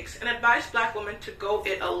pigs and advised black women to go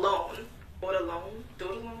it alone. Go it alone? Do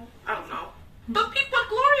it alone? I don't know. But peep what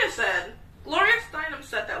Gloria said. Gloria Steinem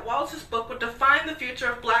said that Wallace's book would define the future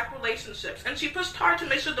of black relationships, and she pushed hard to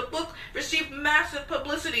make sure the book received massive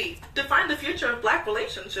publicity. Define the future of black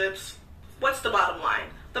relationships? What's the bottom line?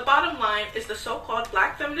 The bottom line is the so-called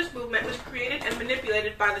black feminist movement was created and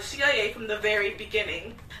manipulated by the CIA from the very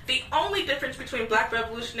beginning. The only difference between black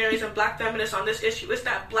revolutionaries and black feminists on this issue is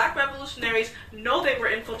that black revolutionaries know they were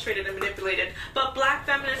infiltrated and manipulated, but black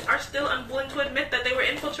feminists are still unwilling to admit that they were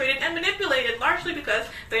infiltrated and manipulated, largely because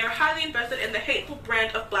they are highly invested in the hateful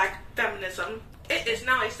brand of black feminism. It is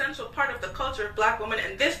now a central part of the culture of black women,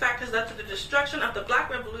 and this fact has led to the destruction of the black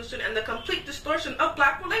revolution and the complete distortion of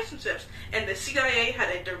black relationships. And the CIA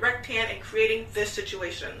had a direct hand in creating this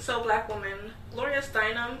situation. So black woman, Gloria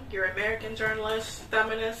Steinem, you're American journalist,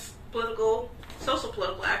 feminist, political social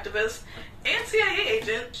political activist, and CIA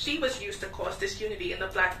agent, she was used to cause disunity in the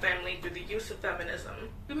black family through the use of feminism.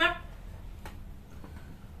 Remember?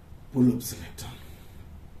 Pull up selector.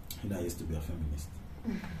 And I used to be a feminist.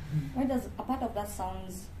 Why does a part of that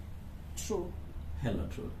sounds true? Hella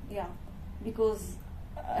true. Yeah, because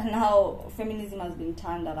now feminism has been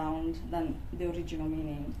turned around than the original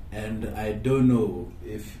meaning. And I don't know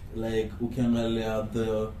if, like, ukiangalia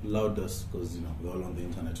the loudest, because, you know, we're all on the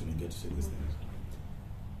internet when we get to say these things.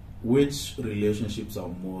 Which relationships are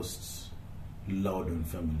most loud on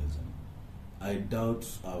feminism? I doubt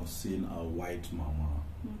I've seen a white mama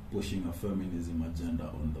pushing a feminism agenda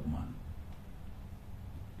on the man.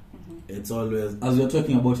 It's always, as we're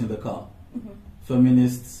talking about in the car,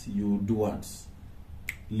 feminists, you do what?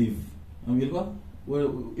 Leave.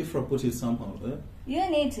 Well, if I put it somehow, you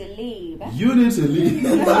need to leave. You need to leave.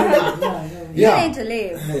 You need to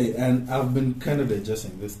leave. Hey, and I've been kind of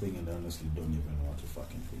digesting this thing, and I honestly don't even know what to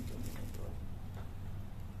fucking think anymore, bro.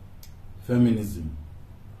 Feminism.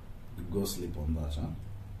 Go sleep on that, huh?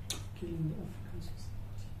 Killing the African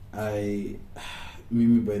society.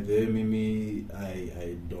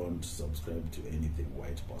 I don't subscribe to anything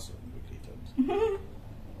white person related.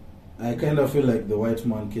 I kind of feel like the white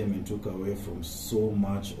man came and took away from so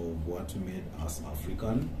much of what made us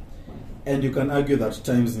African. And you can argue that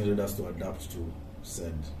times needed us to adapt to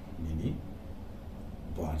said Nini.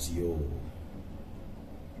 But yo,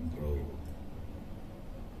 bro.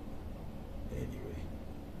 Anyway.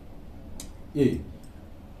 Yeah.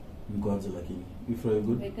 If you're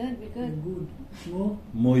good? We're good.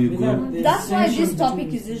 More you good? That's why this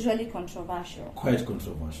topic is usually controversial. Quite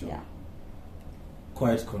controversial. Yeah.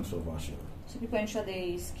 Quite controversial. So people ensure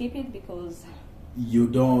they skip it because you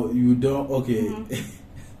don't okay.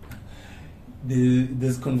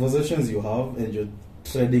 There's conversations you have and you're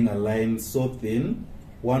treading a line so thin,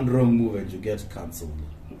 one wrong move and you get cancelled.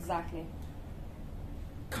 Exactly.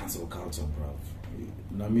 Cancel culture, bruv.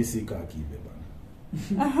 Namisi ka kibe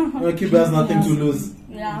bana. Kibe has nothing to lose.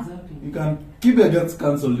 Yeah. Exactly. You can Kibe gets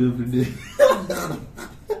cancelled every day.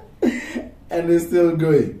 And it's still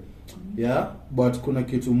going. Yeah, but kuna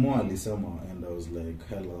kitu mo alisema, and I was like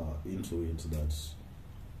hella into it, that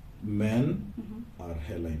men are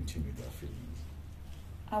hella in tune with their feelings.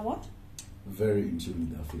 Are what? Very in tune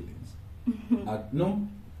with their feelings. No,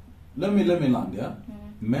 let me land. Yeah,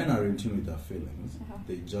 men are in tune with their feelings.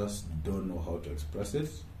 They just don't know how to express it,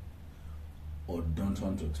 or don't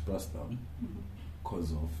want to express them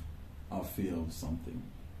because of a fear of something.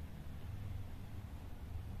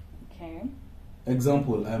 Okay.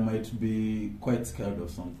 Example, I might be quite scared of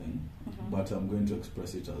something, but I'm going to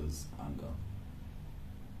express it as anger.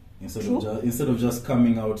 Instead of just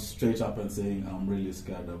coming out straight up and saying, I'm really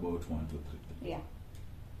scared about 1, 2, 3 things. Yeah.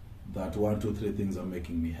 That 1, 2, 3 things are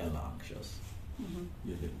making me hella anxious.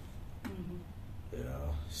 You did.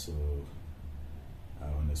 Yeah, so I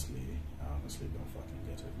honestly don't fucking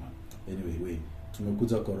get it, man. Anyway, wait.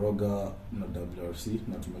 Tumekuja koroga na WRC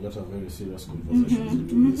na tumeleta very serious conversations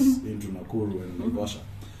into Nakuru and Naivasha.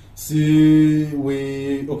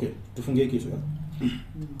 Okay, tufungie kitu ya.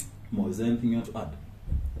 Mo, is there anything you want to add?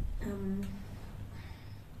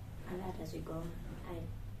 I'll add as we go.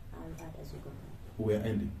 I'll add as we go. We're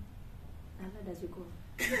ending. I'll add as we go.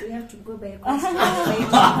 We have to go by a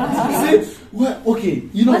Well, okay,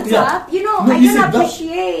 you know. What's up? You know, I don't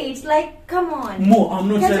appreciate. Like, come on. Mo, I'm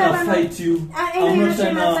not trying to fight you. I'm not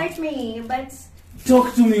trying to fight me, but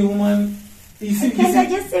talk to me, woman. Can't I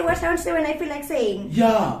just say what I want to say when I feel like saying?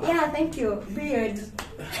 Yeah. Yeah, thank you. Weird.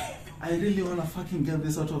 I really wanna fucking get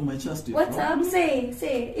this out of my chest. What's up? Say.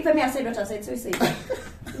 If I may have said what I've said, so say.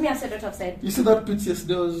 Me have said what I've said. You see that pitch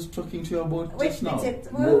yesterday I was talking to you about just now?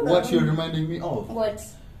 Well, what you're reminding me of? What?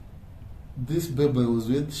 This babe I was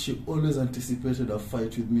with, she always anticipated a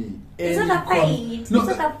fight with me. It's not a fight. No,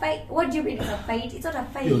 it's not a fight. What do you mean it's a fight? It's not a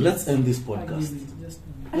fight. Yo, let's end this podcast.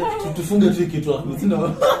 Tufunge tu kitu hapo, you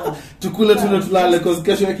know. Tukule tulale cause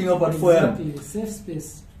kesho waking up at 4 a.m. Exactly. Safe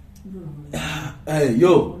space. Hey,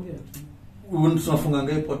 yo. We want to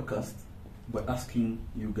tunafunga hii podcast by asking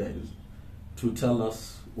you guys to tell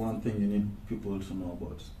us one thing you need people to know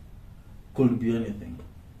about. Could be anything.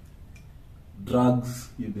 Drugs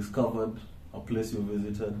you discovered, a place you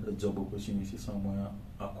visited, a job opportunity somewhere,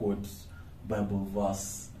 a quote, Bible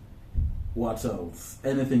verse, what else?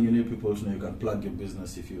 Anything you need people to know. You can plug your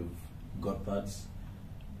business if you've got that.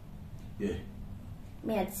 Yeah.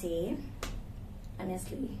 Me, I'd say,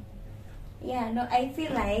 honestly. Yeah, no, I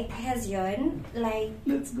feel like Hezyon, like,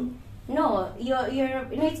 let's go. No, you're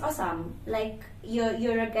it's awesome. Like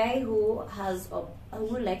you're a guy who has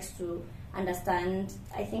who likes to understand,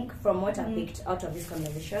 I think from what I picked out of this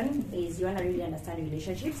conversation is you want to really understand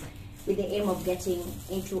relationships with the aim of getting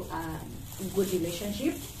into a good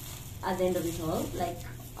relationship at the end of it all, like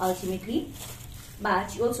ultimately.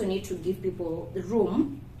 But you also need to give people the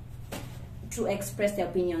room to express their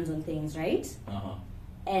opinions on things, right?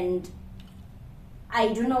 And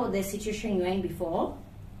I don't know the situation you were in before,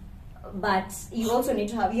 but you also need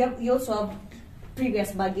to have, you also have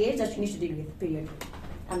previous baggage that you need to deal with, period.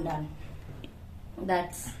 I'm done.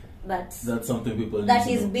 That's something people that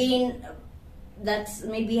is being, that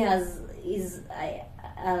maybe I'll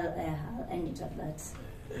end it at that.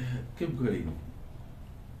 Keep going.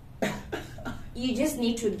 You just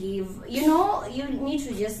need to give, you need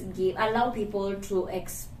to just allow people to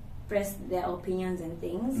express their opinions and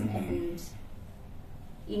things, and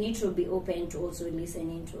you need to be open to also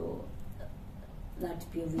listening to that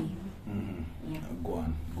POV. Yeah. Go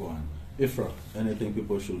on. Ifra, anything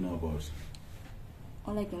people should know about?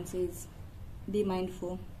 All I can say is be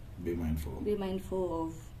mindful. Be mindful. Be mindful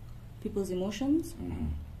of people's emotions.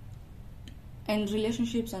 And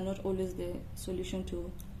relationships are not always the solution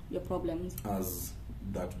to your problems. As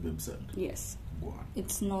that babe said. Yes. Go on.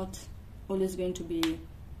 It's not always going to be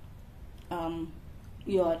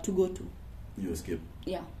your to go to. You escape.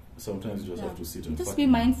 Yeah. Sometimes you just have to sit and just be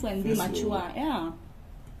mindful and be mature. Yeah.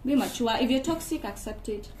 Be mature. If you're toxic, accept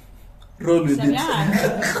it. Roll with it.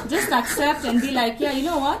 Yeah. Just accept and be like, yeah, you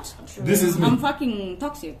know what? True. This is me. I'm fucking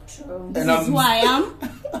toxic. True. This is who I am.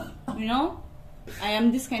 I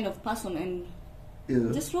am this kind of person, and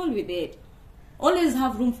just roll with it. Always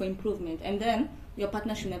have room for improvement, and then your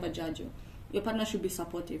partner should never judge you. Your partner should be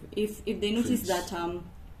supportive. If they notice that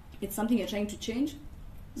it's something you're trying to change,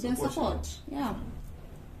 then support. Yeah.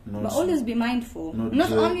 But always be mindful.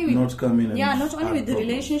 Not only with the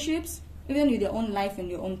relationships, even with your own life and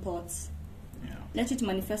your own thoughts. Yeah. Let it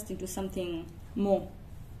manifest into something more.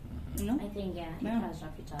 I think, let's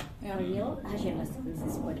wrap it up. For real, Hashem listens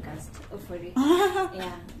this podcast. For real.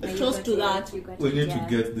 Yeah. Close to that. We need to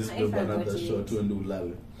get this babe another shot when we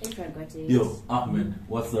love it. If I got it. Yo, Ahmed,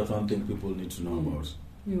 what's that one thing people need to know about?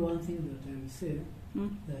 One thing that I will say,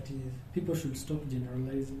 that is, people should stop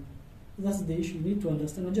generalizing. That's the issue. You need to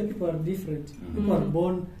understand. People are different. People are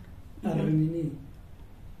born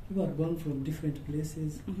people are born from different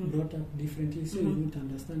places, brought up differently, so you need to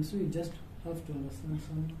understand. So you just have to understand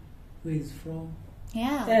someone where he's from.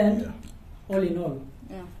 Yeah. And all in all.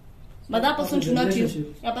 Yeah. But that person should not use.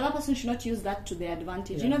 Yeah, but that person should not use that to their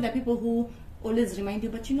advantage. Yeah. There are people who always remind you,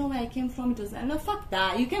 but you know where I came from. It was no, fuck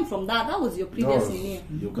that. You came from that. That was your previous name.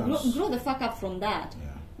 Grow the fuck up from that.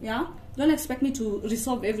 Yeah. Don't expect me to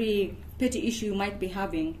resolve every petty issue you might be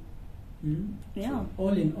having. Yeah. So,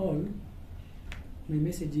 all in all, my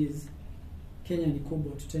message is Kenya ni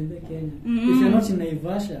kubwa, tutembe Kenya. If you're not in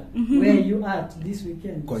Naivasha, where you at this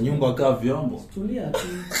weekend? Kwa nyumba ka vyombo. Tulia tu.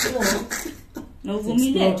 Na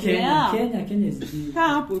uvumilie Kenya is big.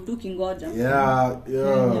 Hapo tu kingoja. Yeah.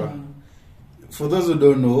 For those who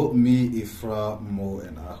don't know, me, Ifra, Mo,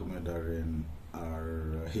 and Ahmed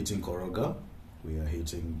are hitting Koroga. We are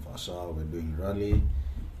hitting Vasha. We're doing rally,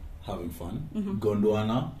 having fun.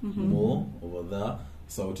 Gondwana, Mo over there.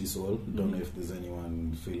 Sauti Sol. Don't know if there's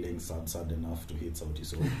anyone feeling sad enough to hit Sauti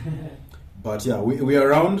Sol. But yeah, we are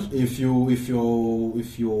around. If you're willing,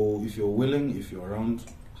 if you're around,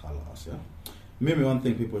 holla us. Yeah. Maybe one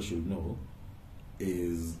thing people should know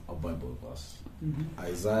is a Bible verse.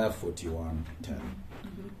 Isaiah 41:10.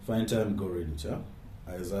 Find time, go read it. Yeah.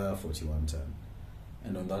 Isaiah 41:10.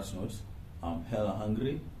 And on that note, I'm hella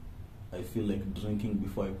hungry. I feel like drinking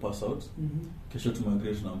before I pass out. Kesho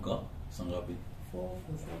tumagresh namka sangapi.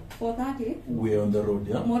 4:30. We're on the road,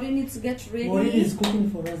 yeah. Maureen needs to get ready. Maureen is cooking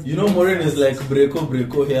for us. Maureen is like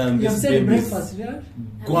breko here and this baby. Breakfast, yeah?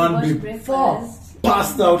 Go and be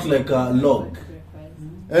passed out like a log.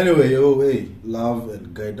 Anyway, hey, love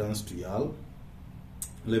and guidance to y'all.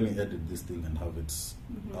 Let me edit this thing and have it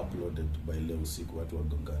uploaded by leo usiku watu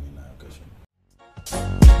wagongani na kesho.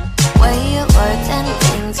 Way your words and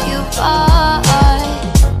things you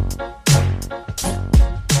buy.